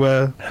milfs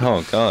everywhere.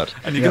 Oh God!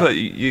 And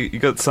you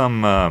got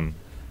some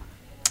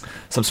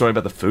story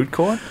about the food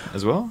court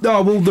as well?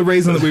 Oh, well, the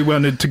reason that we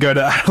wanted to go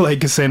to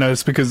Adelaide Casino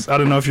is because, I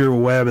don't know if you're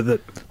aware,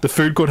 but the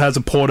food court has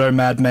a Porto,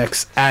 Mad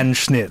Mex, and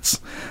Schnitz.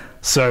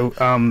 So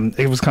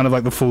it was kind of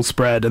like the full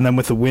spread, and then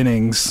with the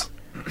winnings.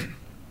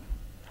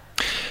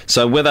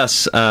 So with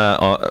us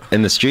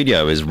in the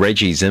studio is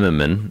Reggie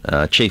Zimmerman,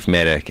 Chief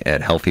Medic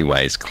at Healthy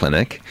Ways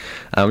Clinic.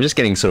 We're just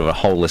getting sort of a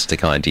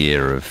holistic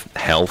idea of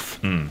health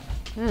and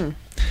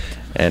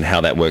how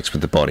that works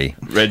with the body.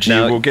 Reggie,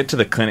 we'll get to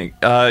the clinic.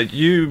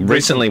 You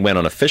recently went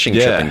on a fishing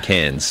trip in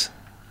Cairns.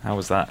 How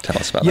was that? Tell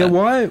us about that.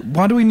 Yeah,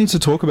 why do we need to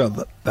talk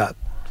about that?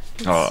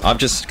 Oh, I've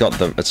just got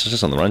it's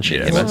just on the run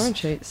sheet. It's on the run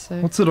sheet. So.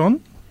 What's it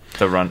on?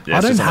 The run. Yeah,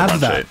 I don't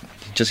have that.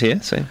 Sheet. Just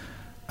here, see.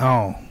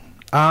 Oh.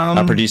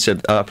 Our producer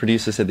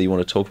said that you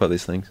want to talk about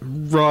these things.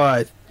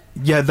 Right.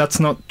 Yeah, that's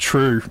not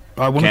true.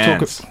 I want to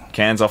talk...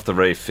 Cairns off the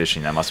reef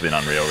fishing. That must have been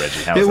unreal,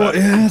 Reggie. How was that?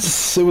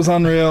 Yes, it was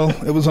unreal.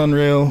 It was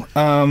unreal.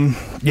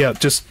 Yeah,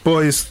 just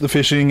boys, the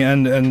fishing,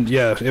 and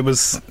yeah, it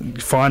was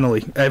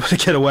finally able to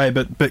get away.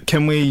 But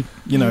can we,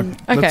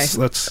 Okay.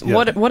 Let's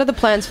What are the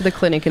plans for the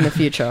clinic in the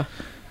future?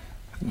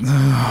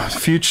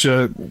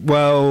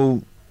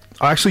 Well...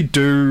 I actually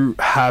do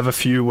have a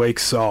few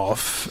weeks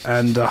off,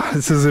 and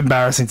this is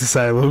embarrassing to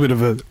say, a little bit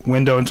of a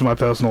window into my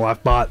personal life,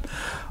 but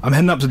I'm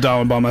heading up to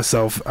Darwin by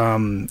myself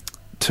to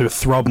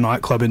Throb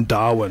nightclub in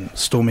Darwin.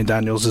 Stormy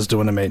Daniels is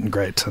doing a meet and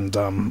greet, and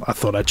I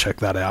thought I'd check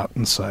that out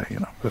and say,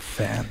 a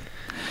fan.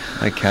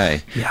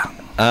 Okay. Yeah.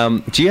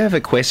 Do you have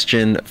a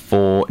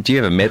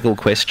medical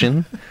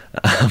question?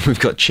 We've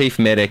got Chief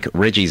Medic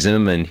Reggie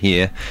Zimmerman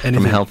here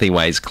from Healthy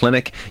Ways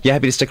Clinic. You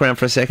happy to stick around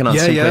for a second?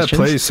 Answer some questions?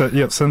 Please.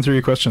 So, send through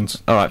your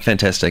questions. All right,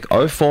 fantastic.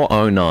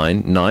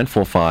 0409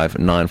 945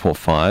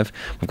 945.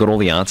 We've got all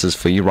the answers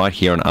for you right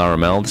here on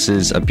RML. This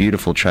is a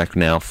beautiful track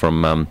now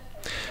from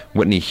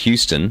Whitney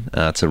Houston.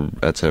 It's a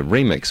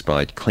remix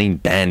by Clean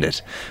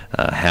Bandit.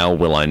 How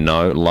Will I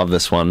Know? Love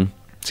this one.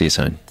 See you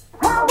soon.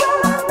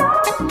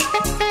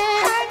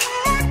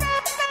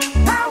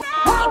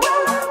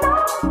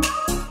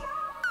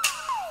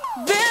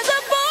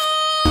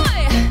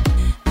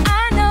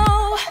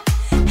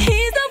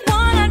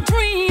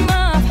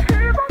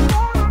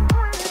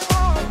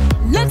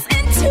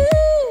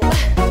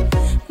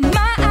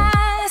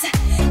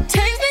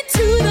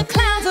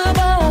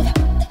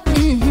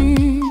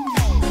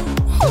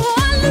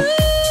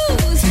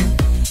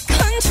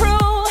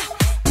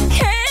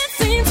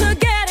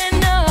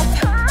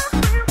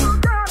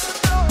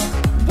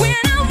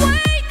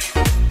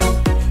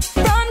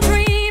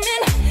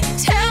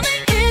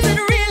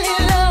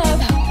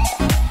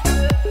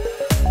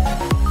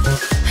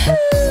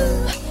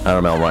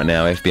 RML right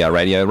now, FBI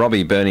Radio.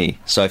 Robbie, Bernie,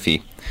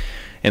 Sophie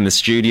in the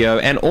studio,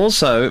 and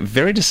also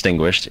very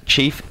distinguished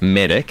Chief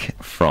Medic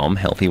from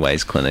Healthy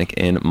Ways Clinic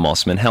in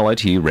Mossman. Hello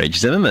to you, Reg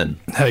Zimmerman.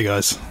 Hey,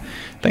 guys.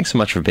 Thanks so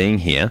much for being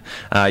here.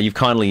 You've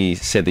kindly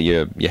said that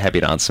you're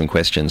happy to answer some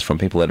questions from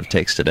people that have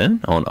texted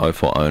in on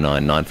 0409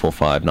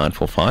 945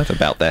 945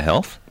 about their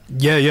health.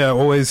 Yeah,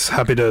 always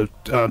happy to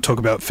talk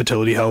about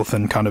fertility health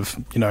and kind of,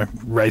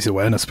 raise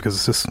awareness, because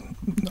it's just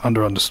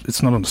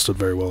it's not understood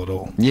very well at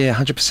all. Yeah,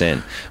 100%.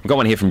 We've got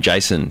one here from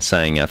Jason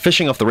saying,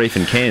 fishing off the reef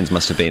in Cairns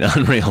must have been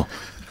unreal.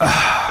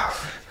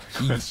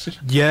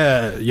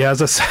 Yeah,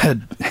 as I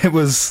said, it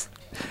was...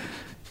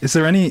 Is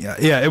there any...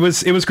 Yeah, it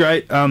was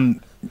great.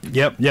 It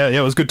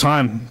was a good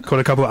time. Caught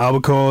a couple of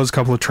albacores, a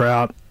couple of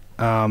trout.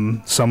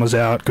 Sun was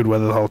out, good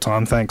weather the whole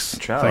time. Thanks,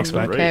 mate.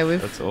 Okay,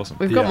 that's awesome.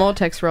 We've got more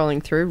texts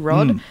rolling through.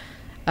 Rod,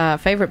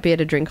 favourite beer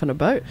to drink on a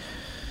boat?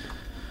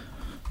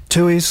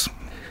 Tui's.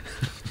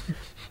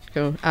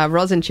 Cool.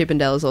 Roz in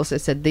Chippendale has also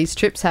said, these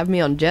trips have me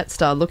on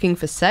Jetstar looking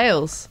for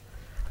sales.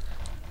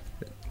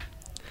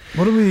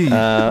 What are we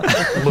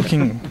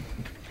looking...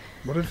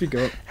 What have you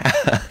got?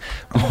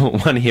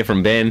 One here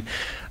from Ben.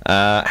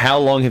 How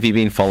long have you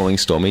been following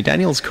Stormy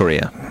Daniels'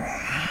 career?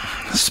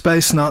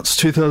 Space Nuts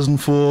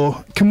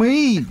 2004. Do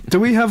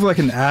we have like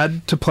an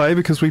ad to play,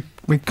 because we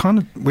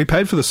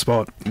paid for the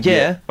spot?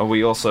 Yeah.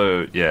 We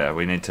also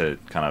we need to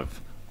kind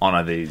of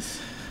honour these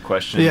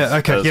questions. Yeah.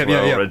 Okay. As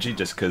Yeah. Reggie,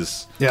 just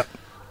because. Yep.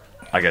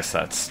 I guess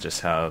that's just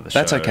how the show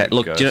That's okay.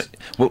 Look, goes.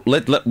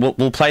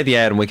 we'll play the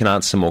ad and we can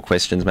answer some more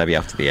questions maybe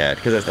after the ad,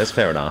 because that's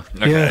fair enough.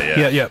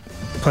 Okay, yeah.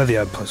 Play the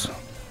ad, please.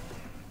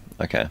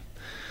 Okay.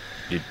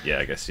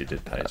 I guess you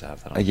did pay to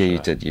have that on. You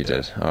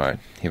did. All right,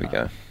 here we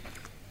go.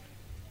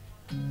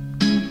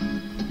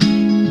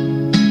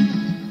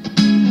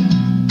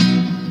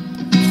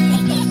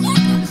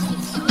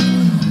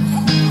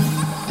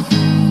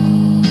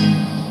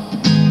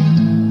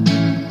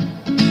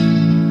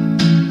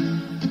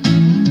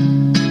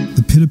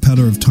 The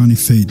pitter-patter of tiny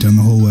feet down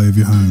the hallway of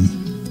your home,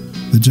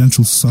 the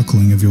gentle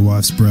suckling of your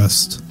wife's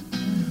breast,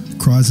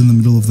 cries in the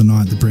middle of the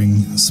night that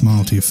bring a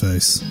smile to your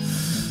face.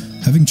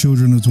 Having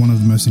children is one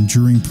of the most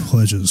enduring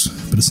pleasures,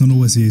 but it's not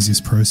always the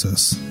easiest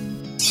process.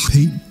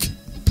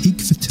 Peak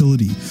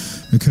fertility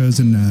occurs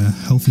in a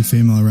healthy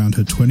female around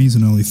her 20s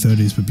and early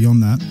 30s, but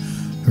beyond that,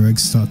 her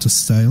eggs start to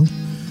stale,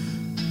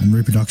 and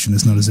reproduction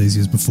is not as easy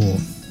as before.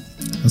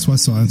 That's why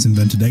science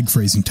invented egg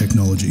freezing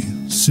technology.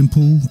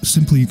 Simply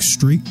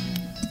excrete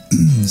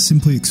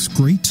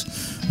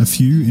a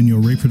few in your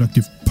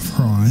reproductive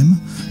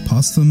prime,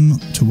 pass them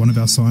to one of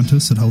our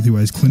scientists at Healthy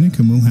Ways Clinic,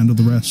 and we'll handle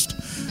the rest.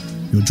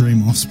 Your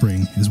dream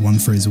offspring is one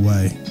freeze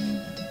away.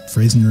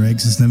 Freezing your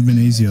eggs has never been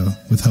easier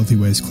with Healthy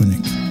Ways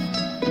Clinic.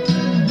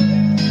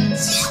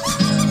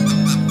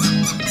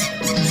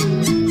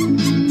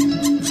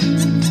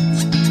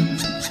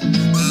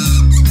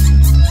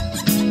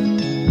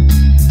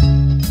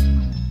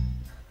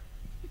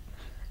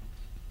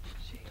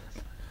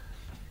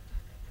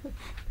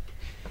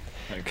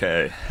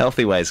 Okay.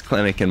 Healthy Ways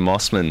Clinic in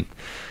Mossman.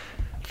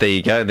 There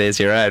you go. There's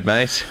your ad,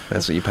 mate.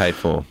 That's what you paid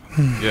for.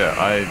 Yeah,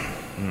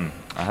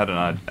 I had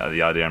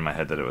the idea in my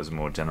head that it was a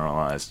more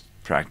generalised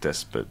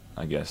practice, but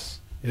I guess...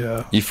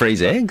 Yeah. You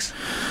freeze eggs?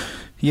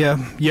 Yeah.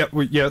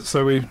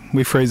 So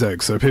we freeze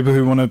eggs. So people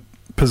who want to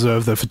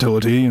preserve their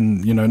fertility,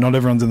 and, not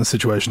everyone's in the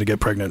situation to get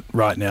pregnant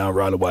right now,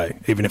 right away,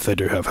 even if they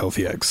do have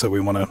healthy eggs. So we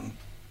want to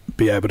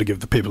be able to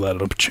give the people that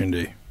an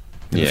opportunity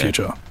in the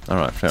future. All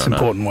right, fair enough. It's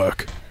important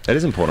work. It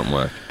is important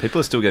work.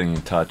 People are still getting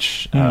in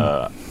touch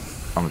on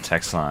the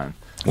text line.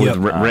 With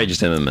Reg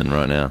Zimmerman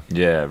right now.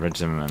 Yeah, Reg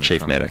Zimmerman.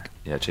 Chief Medic.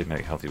 Yeah, Chief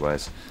Medic Healthy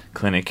Ways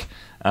Clinic.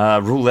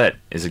 Roulette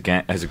is a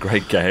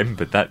great game,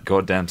 but that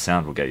goddamn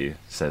sound will get you,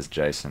 says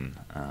Jason.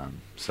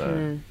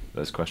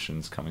 Those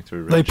questions coming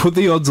through, Reg. They put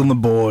the odds on the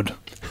board.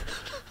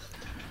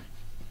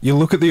 You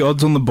look at the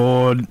odds on the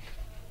board,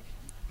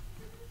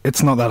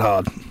 it's not that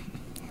hard.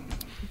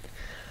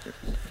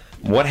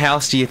 What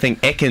house do you think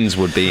Ekins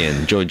would be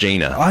in,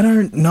 Georgina? I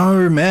don't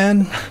know,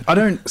 man.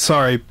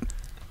 Sorry.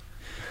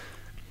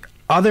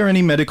 Are there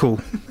any medical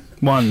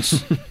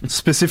ones?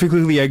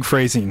 Specifically the egg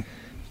freezing?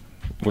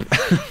 We've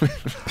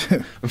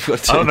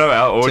got I don't know,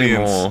 our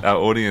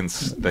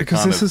audience, they're because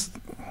kind this is...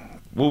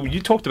 Well,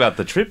 you talked about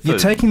the trip. You're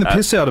taking the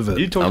piss out of it.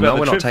 You talked No, about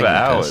we're the not trip for taking the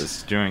hours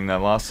piss. during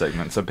that last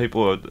segment, so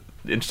people are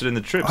interested in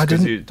the trips I because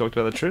didn't- you talked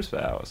about the trips for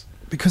hours.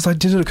 Because I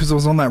did it because it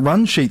was on that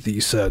run sheet that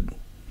you said.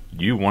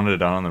 You wanted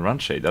it on the run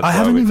sheet. That's I why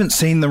haven't we- even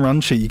seen the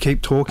run sheet. You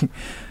keep talking.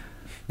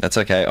 That's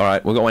okay. All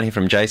right, we've got one here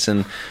from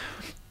Jason.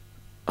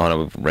 Oh, no,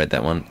 we've read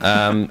that one.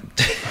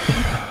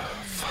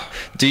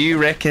 Do you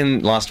reckon,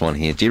 last one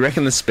here, do you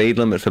reckon the speed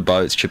limit for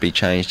boats should be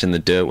changed in the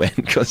Derwent?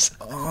 Because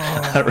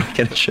I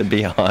reckon it should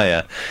be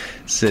higher,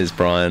 says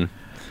Brian.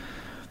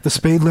 The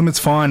speed limit's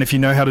fine. If you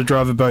know how to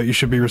drive a boat, you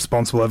should be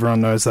responsible.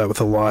 Everyone knows that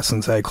with a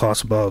license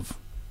A-class above.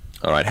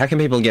 All right, how can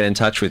people get in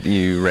touch with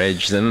you, Reg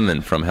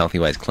Zimmerman from Healthy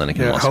Ways Clinic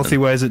in Yeah, Mosman?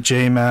 Healthyways at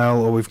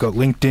Gmail, or we've got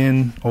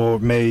LinkedIn, or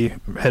me,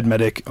 Head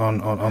Medic,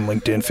 on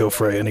LinkedIn. Feel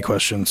free. Any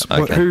questions?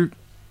 Okay.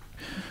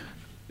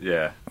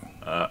 Yeah,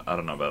 I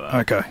don't know about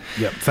that. Okay.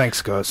 Yep.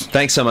 Thanks, guys.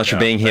 Thanks so much for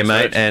being here,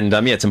 thanks, mate. And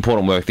yeah, it's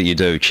important work that you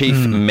do. Chief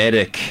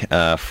Medic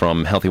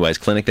from Healthy Ways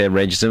Clinic there,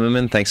 Reg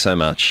Zimmerman. Thanks so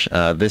much.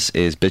 This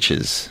is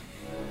Bitches.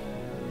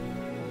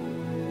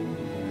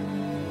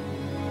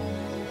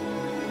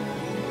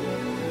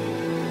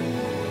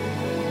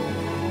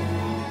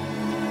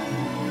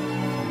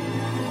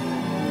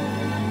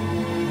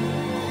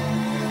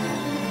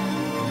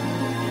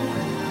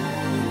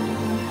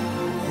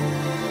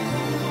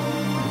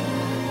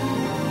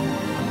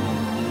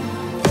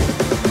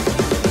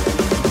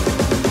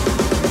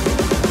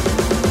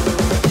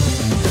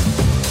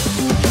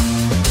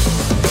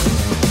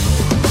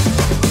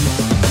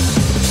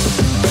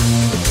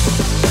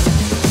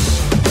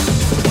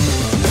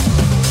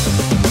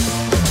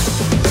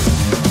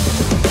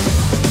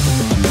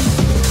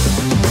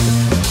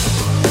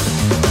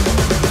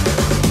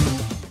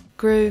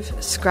 Groove,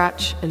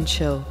 scratch and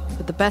chill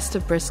with the best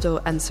of Bristol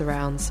and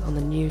surrounds on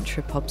the new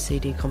Trip Hop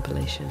CD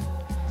compilation,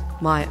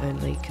 My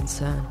Only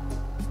Concern.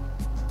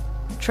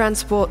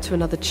 Transport to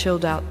another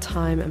chilled out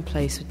time and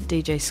place with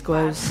DJ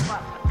Squoze,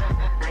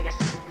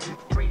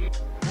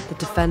 The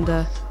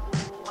Defender,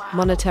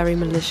 Monetary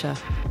Militia,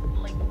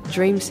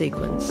 Dream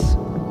Sequence,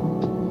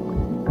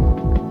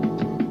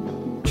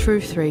 True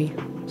 3,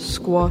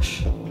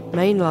 Squash,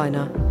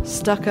 Mainliner,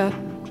 Stucker,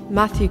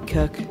 Matthew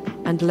Cook,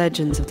 and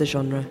legends of the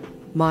genre,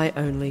 My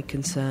Only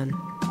Concern.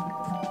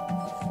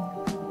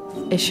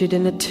 Issued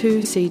in a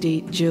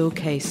 2-CD dual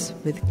case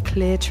with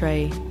clear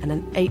tray and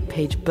an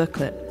 8-page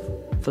booklet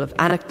full of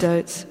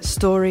anecdotes,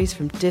 stories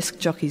from disc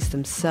jockeys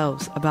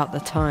themselves about the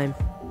time,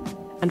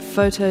 and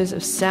photos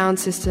of sound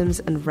systems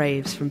and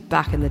raves from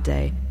back in the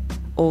day,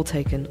 all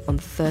taken on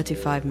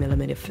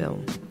 35mm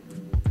film.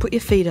 Put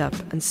your feet up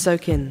and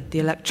soak in the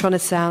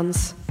electronic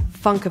sounds,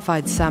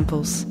 funkified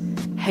samples,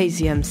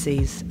 hazy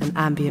MCs, and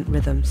ambient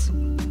rhythms,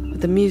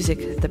 with the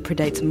music that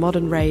predates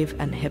modern rave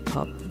and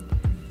hip-hop.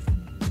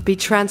 Be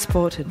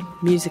transported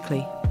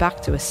musically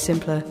back to a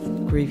simpler,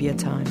 groovier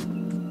time.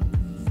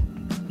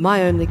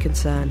 My Only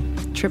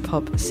Concern, Trip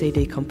Hop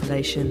CD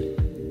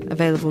compilation,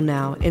 available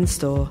now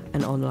in-store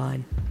and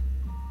online.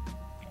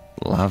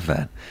 Love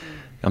that.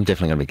 I'm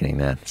definitely going to be getting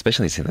that,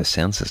 especially see those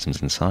sound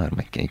systems inside.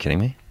 Are you kidding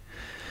me?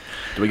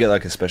 Do we get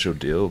like a special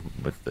deal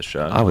with the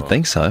show? I would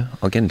think so.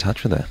 I'll get in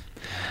touch with her.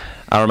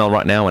 RML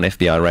right now on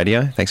FBI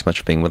Radio. Thanks so much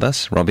for being with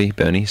us. Robbie,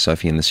 Bernie,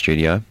 Sophie in the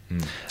studio.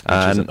 Which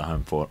is at the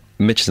home fort.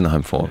 Mitch is in the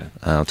home fort.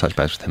 I'll touch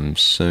base with him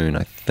soon,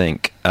 I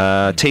think.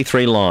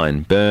 T3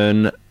 line.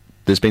 Bern,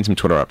 there's been some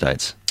Twitter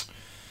updates.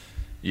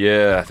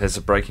 Yeah, there's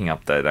a breaking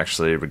update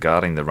actually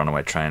regarding the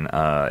runaway train.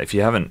 If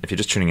you're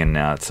just tuning in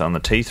now, it's on the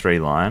T3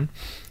 line.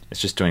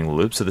 It's just doing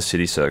loops of the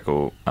city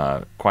circle,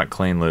 quite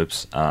clean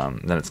loops.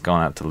 Then it's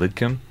gone out to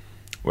Lidcombe,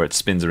 where it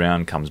spins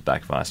around, comes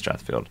back via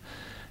Strathfield.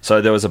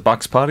 So there was a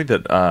Bucks party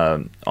that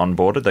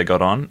onboarded. They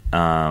got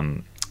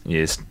on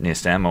near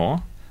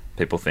Stanmore,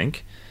 people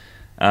think.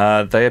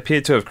 They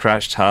appear to have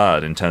crashed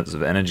hard in terms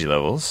of energy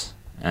levels,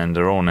 and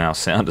are all now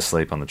sound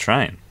asleep on the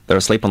train. They're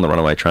asleep on the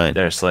runaway train.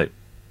 They're asleep.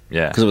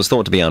 Yeah. Because it was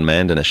thought to be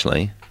unmanned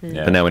initially,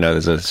 Yeah. but now we know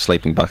there's a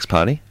sleeping Bucks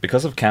party.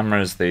 Because of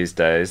cameras these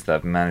days,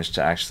 they've managed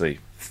to actually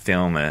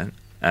film it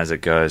as it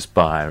goes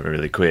by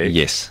really quick.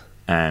 Yes.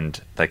 And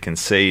they can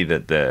see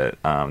that they're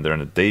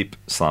in a deep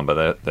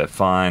slumber. They're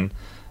fine,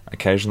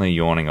 occasionally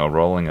yawning or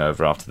rolling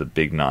over after the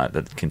big night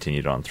that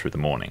continued on through the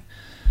morning.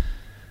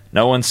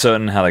 No one's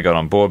certain how they got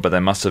on board, but they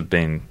must have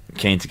been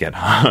keen to get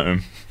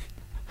home.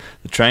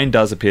 The train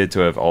does appear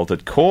to have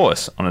altered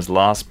course on its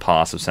last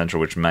pass of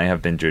Central, which may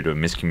have been due to a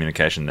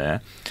miscommunication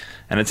there,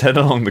 and it's headed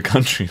along the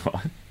country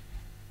line.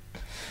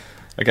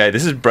 Okay,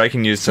 this is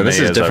breaking news to So me. this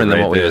is as different I than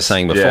read what we were this.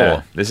 saying before.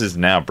 Yeah, this is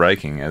now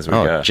breaking as we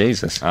go. Oh,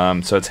 Jesus.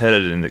 So it's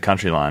headed in the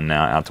country line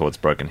now out towards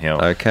Broken Hill.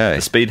 Okay.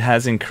 The speed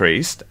has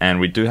increased, and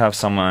we do have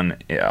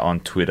someone on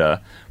Twitter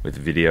with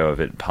video of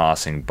it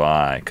passing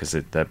by, because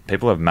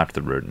people have mapped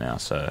the route now,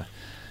 so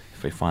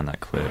if we find that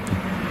clip...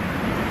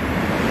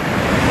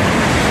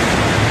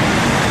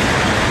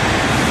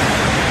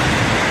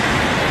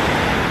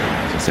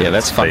 Yeah,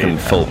 that's fucking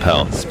full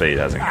pelt. Speed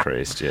has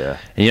increased, yeah.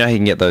 And you know how you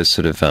can get those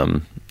sort of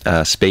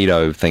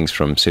Speedo things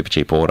from Super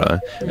Cheap Auto?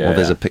 Yeah. Well,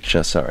 there's a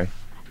picture, sorry.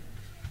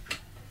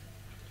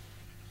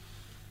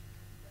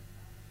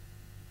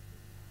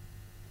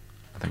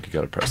 think you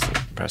got to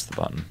press the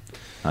button.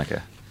 Okay.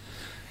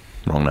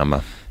 Wrong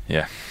number.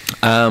 Yeah.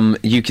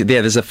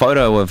 There's a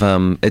photo of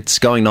it's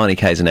going 90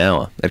 k's an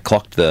hour. It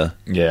clocked it.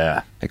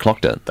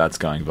 That's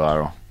going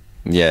viral.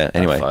 Yeah.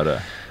 Anyway, photo.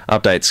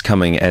 Updates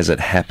coming as it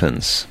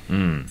happens.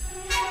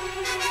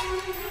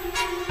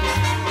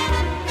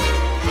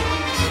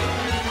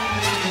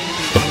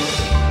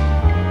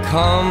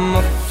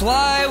 Come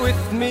fly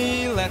with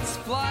me, let's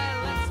fly.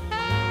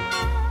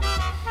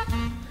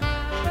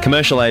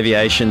 Commercial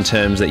aviation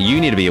terms that you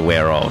need to be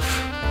aware of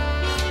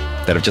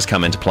that have just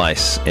come into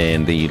place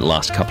in the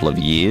last couple of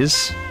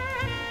years.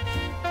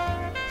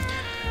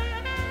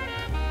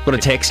 Got a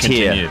text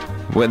here.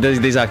 Well,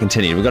 these are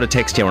continued. We've got a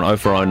text here on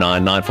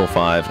 0409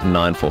 945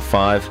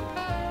 945.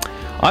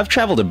 I've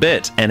travelled a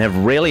bit and have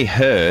rarely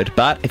heard,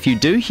 but if you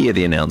do hear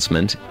the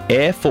announcement,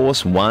 Air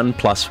Force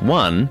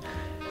 1+1,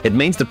 it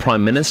means the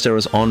Prime Minister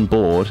is on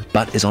board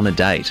but is on a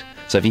date.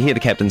 So if you hear the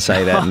captain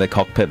say that in the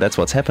cockpit, that's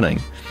what's happening.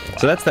 Wow.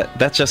 So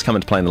that's just come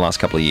into play in the last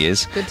couple of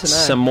years. Good to know.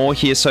 Some more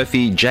here,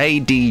 Sophie.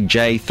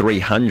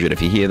 JDJ300.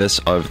 If you hear this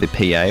over the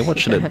PA, what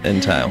should it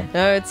entail?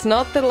 No, it's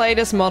not the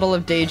latest model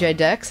of DJ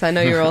Dex. I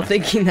know you're all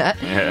thinking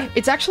that. Yeah.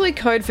 It's actually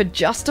code for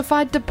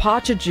Justified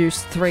Departure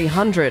Juice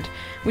 300,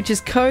 which is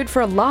code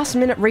for a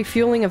last-minute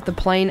refueling of the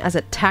plane as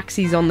it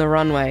taxis on the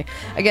runway.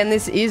 Again,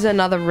 this is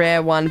another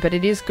rare one, but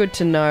it is good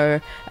to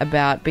know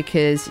about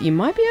because you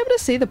might be able to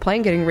see the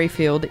plane getting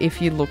refueled if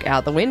you look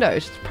out the window.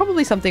 It's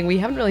probably something we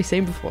haven't really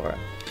seen before.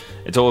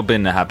 It's all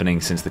been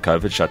happening since the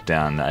COVID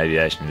shutdown. The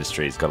aviation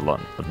industry has got a lot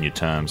of new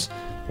terms.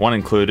 One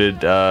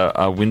included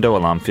a window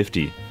alarm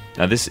 50.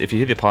 Now, this, if you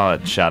hear the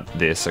pilot shout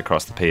this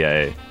across the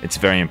PA, it's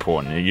very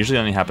important. It usually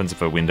only happens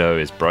if a window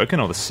is broken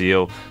or the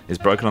seal is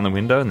broken on the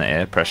window and the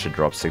air pressure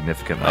drops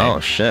significantly.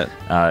 Oh, shit.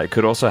 It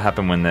could also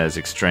happen when there's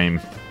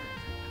extreme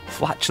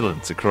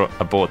flatulence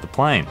aboard the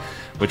plane,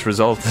 which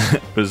results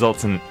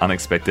in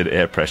unexpected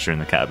air pressure in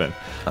the cabin.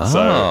 Oh.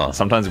 So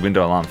sometimes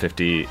window alarm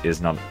 50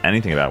 is not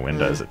anything about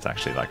windows. It's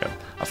actually like a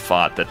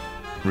fart that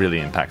really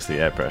impacts the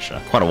air pressure.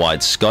 Quite a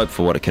wide scope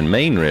for what it can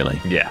mean, really.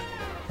 Yeah.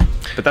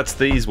 But that's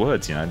these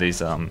words,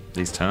 these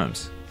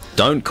terms.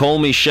 Don't call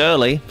me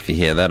Shirley. If you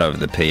hear that over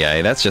the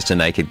PA, that's just a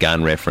Naked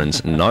Gun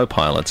reference. No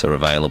pilots are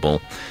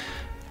available.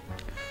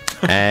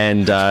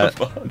 And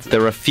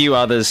there are a few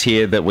others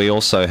here that we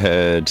also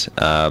heard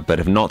but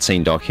have not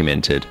seen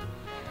documented.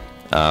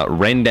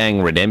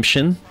 Rendang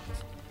Redemption.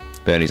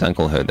 Bernie's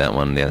uncle heard that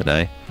one the other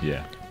day.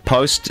 Yeah.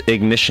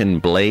 Post-ignition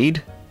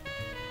bleed.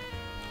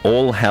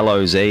 All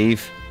Hallows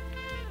Eve.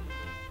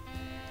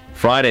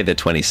 Friday the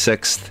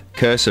 26th.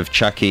 Curse of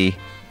Chucky.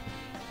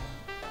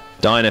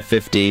 Diner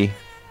 50.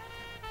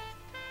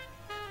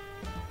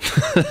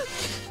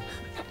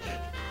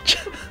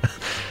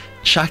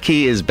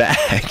 Chucky is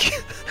back.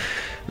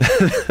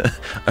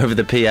 Over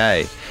the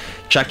PA.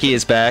 Chucky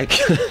is back.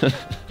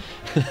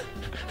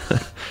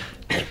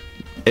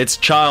 It's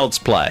Child's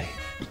Play.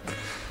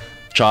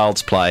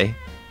 Child's Play.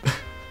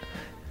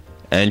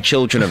 And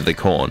Children of the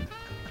Corn.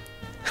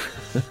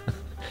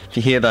 If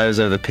you hear those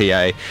over the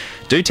PA,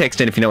 do text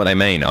in if you know what they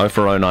mean.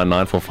 0409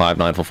 945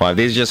 945.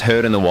 These are just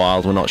heard in the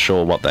wild. We're not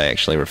sure what they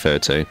actually refer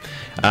to.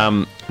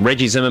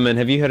 Reggie Zimmerman,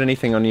 have you heard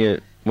anything when you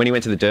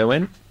went to the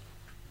Derwent?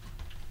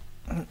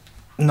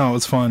 No,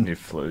 it's fine. You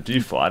flew. Did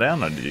you fly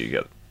down or did you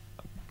get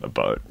a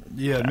boat?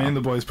 Yeah, me and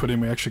the boys put in.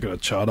 We actually got a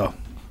charter.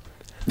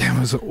 It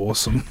was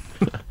awesome.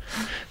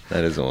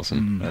 That is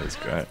awesome. That is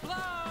great.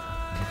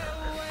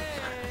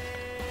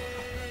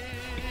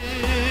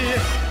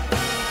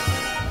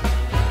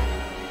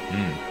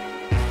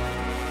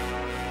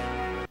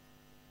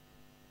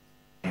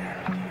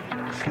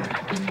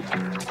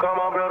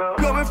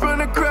 Coming from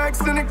the cracks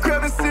and the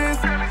crevices,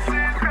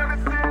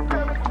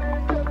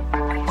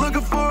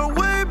 looking for a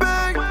way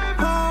back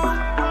home.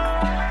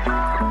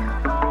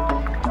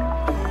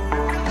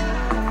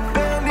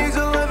 Band-Aids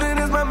 11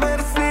 is my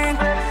medicine.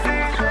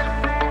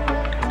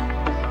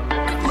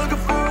 Looking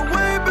for a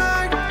way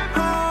back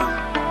home.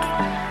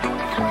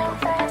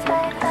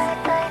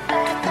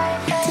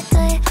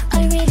 Today, I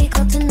really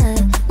got to know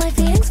my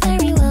feelings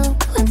very well.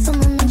 When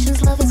someone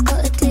mentions love, it's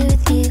got to do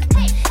with you.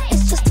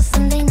 It's just a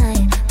Sunday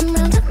night. I'm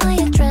round at my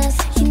address.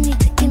 You need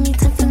to give me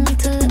time for me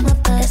to look my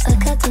best. It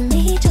occurred to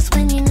me just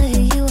when you know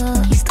who you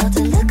are. You start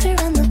to look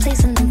around the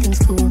place and then things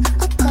fall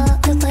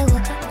apart as I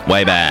walk.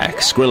 Way back.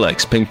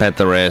 Skrillex, Pink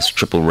Panther S,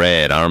 Triple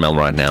Red, RML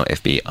right now,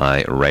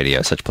 FBI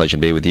Radio. Such a pleasure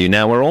to be with you.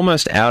 Now, we're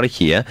almost out of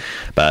here,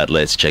 but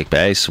let's check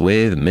base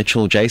with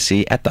Mitchell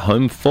JC at the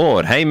home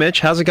fort. Hey, Mitch,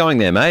 how's it going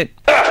there, mate?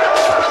 Gonna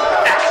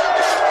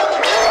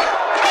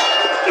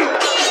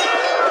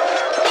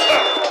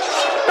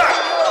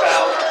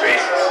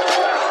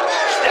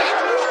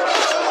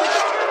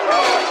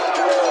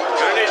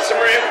need some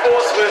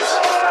reinforcements.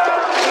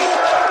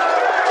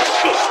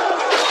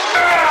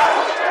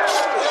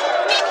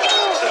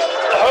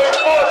 The home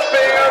fort's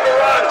being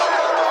overrun.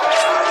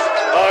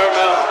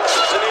 RML,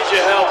 I need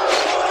your help.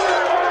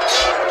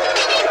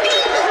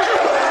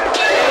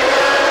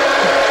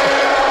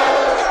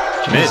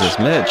 Jesus,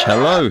 Mitch.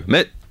 Hello.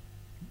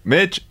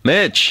 Mitch.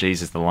 Mitch.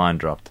 Jesus, the line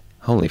dropped.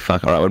 Holy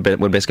fuck. All right,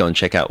 we'd best go and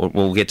check out.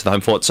 We'll get to the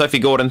home fort. Sophie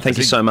Gordon, thank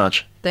you so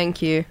much.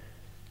 Thank you.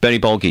 Bernie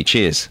Bolge,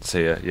 cheers.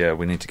 See ya. Yeah,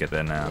 we need to get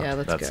there now. Yeah,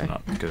 let's That's go.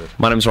 not good.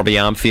 My name's Robbie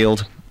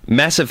Armfield.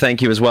 Massive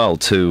thank you as well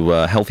to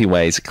Healthy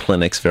Ways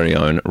Clinic's very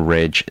own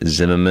Reg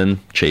Zimmerman,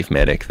 Chief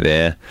Medic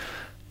there.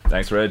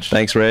 Thanks, Reg.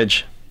 Thanks, Reg.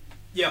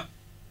 Yeah,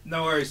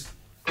 no worries.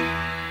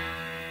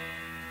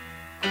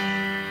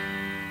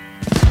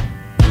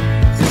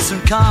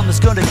 Some karma's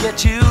gonna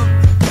get you,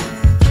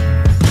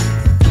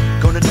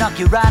 gonna knock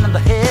you right on the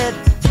head.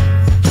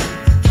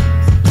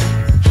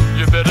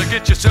 You better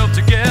get yourself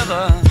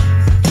together,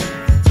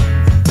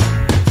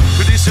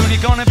 pretty soon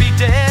you're gonna be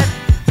dead.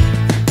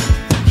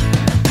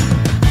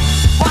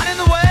 What in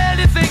the world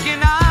you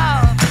thinking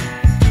of?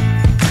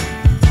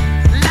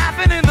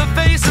 Laughing in the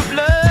face of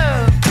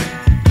love.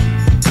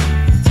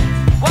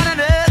 What on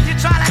earth you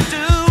trying to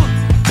do?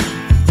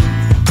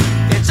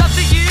 It's up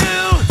to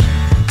you.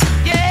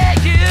 Yeah,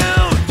 you.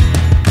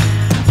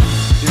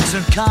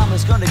 Instant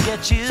karma's gonna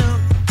get you,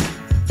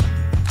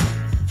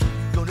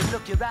 gonna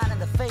look you right in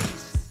the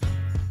face.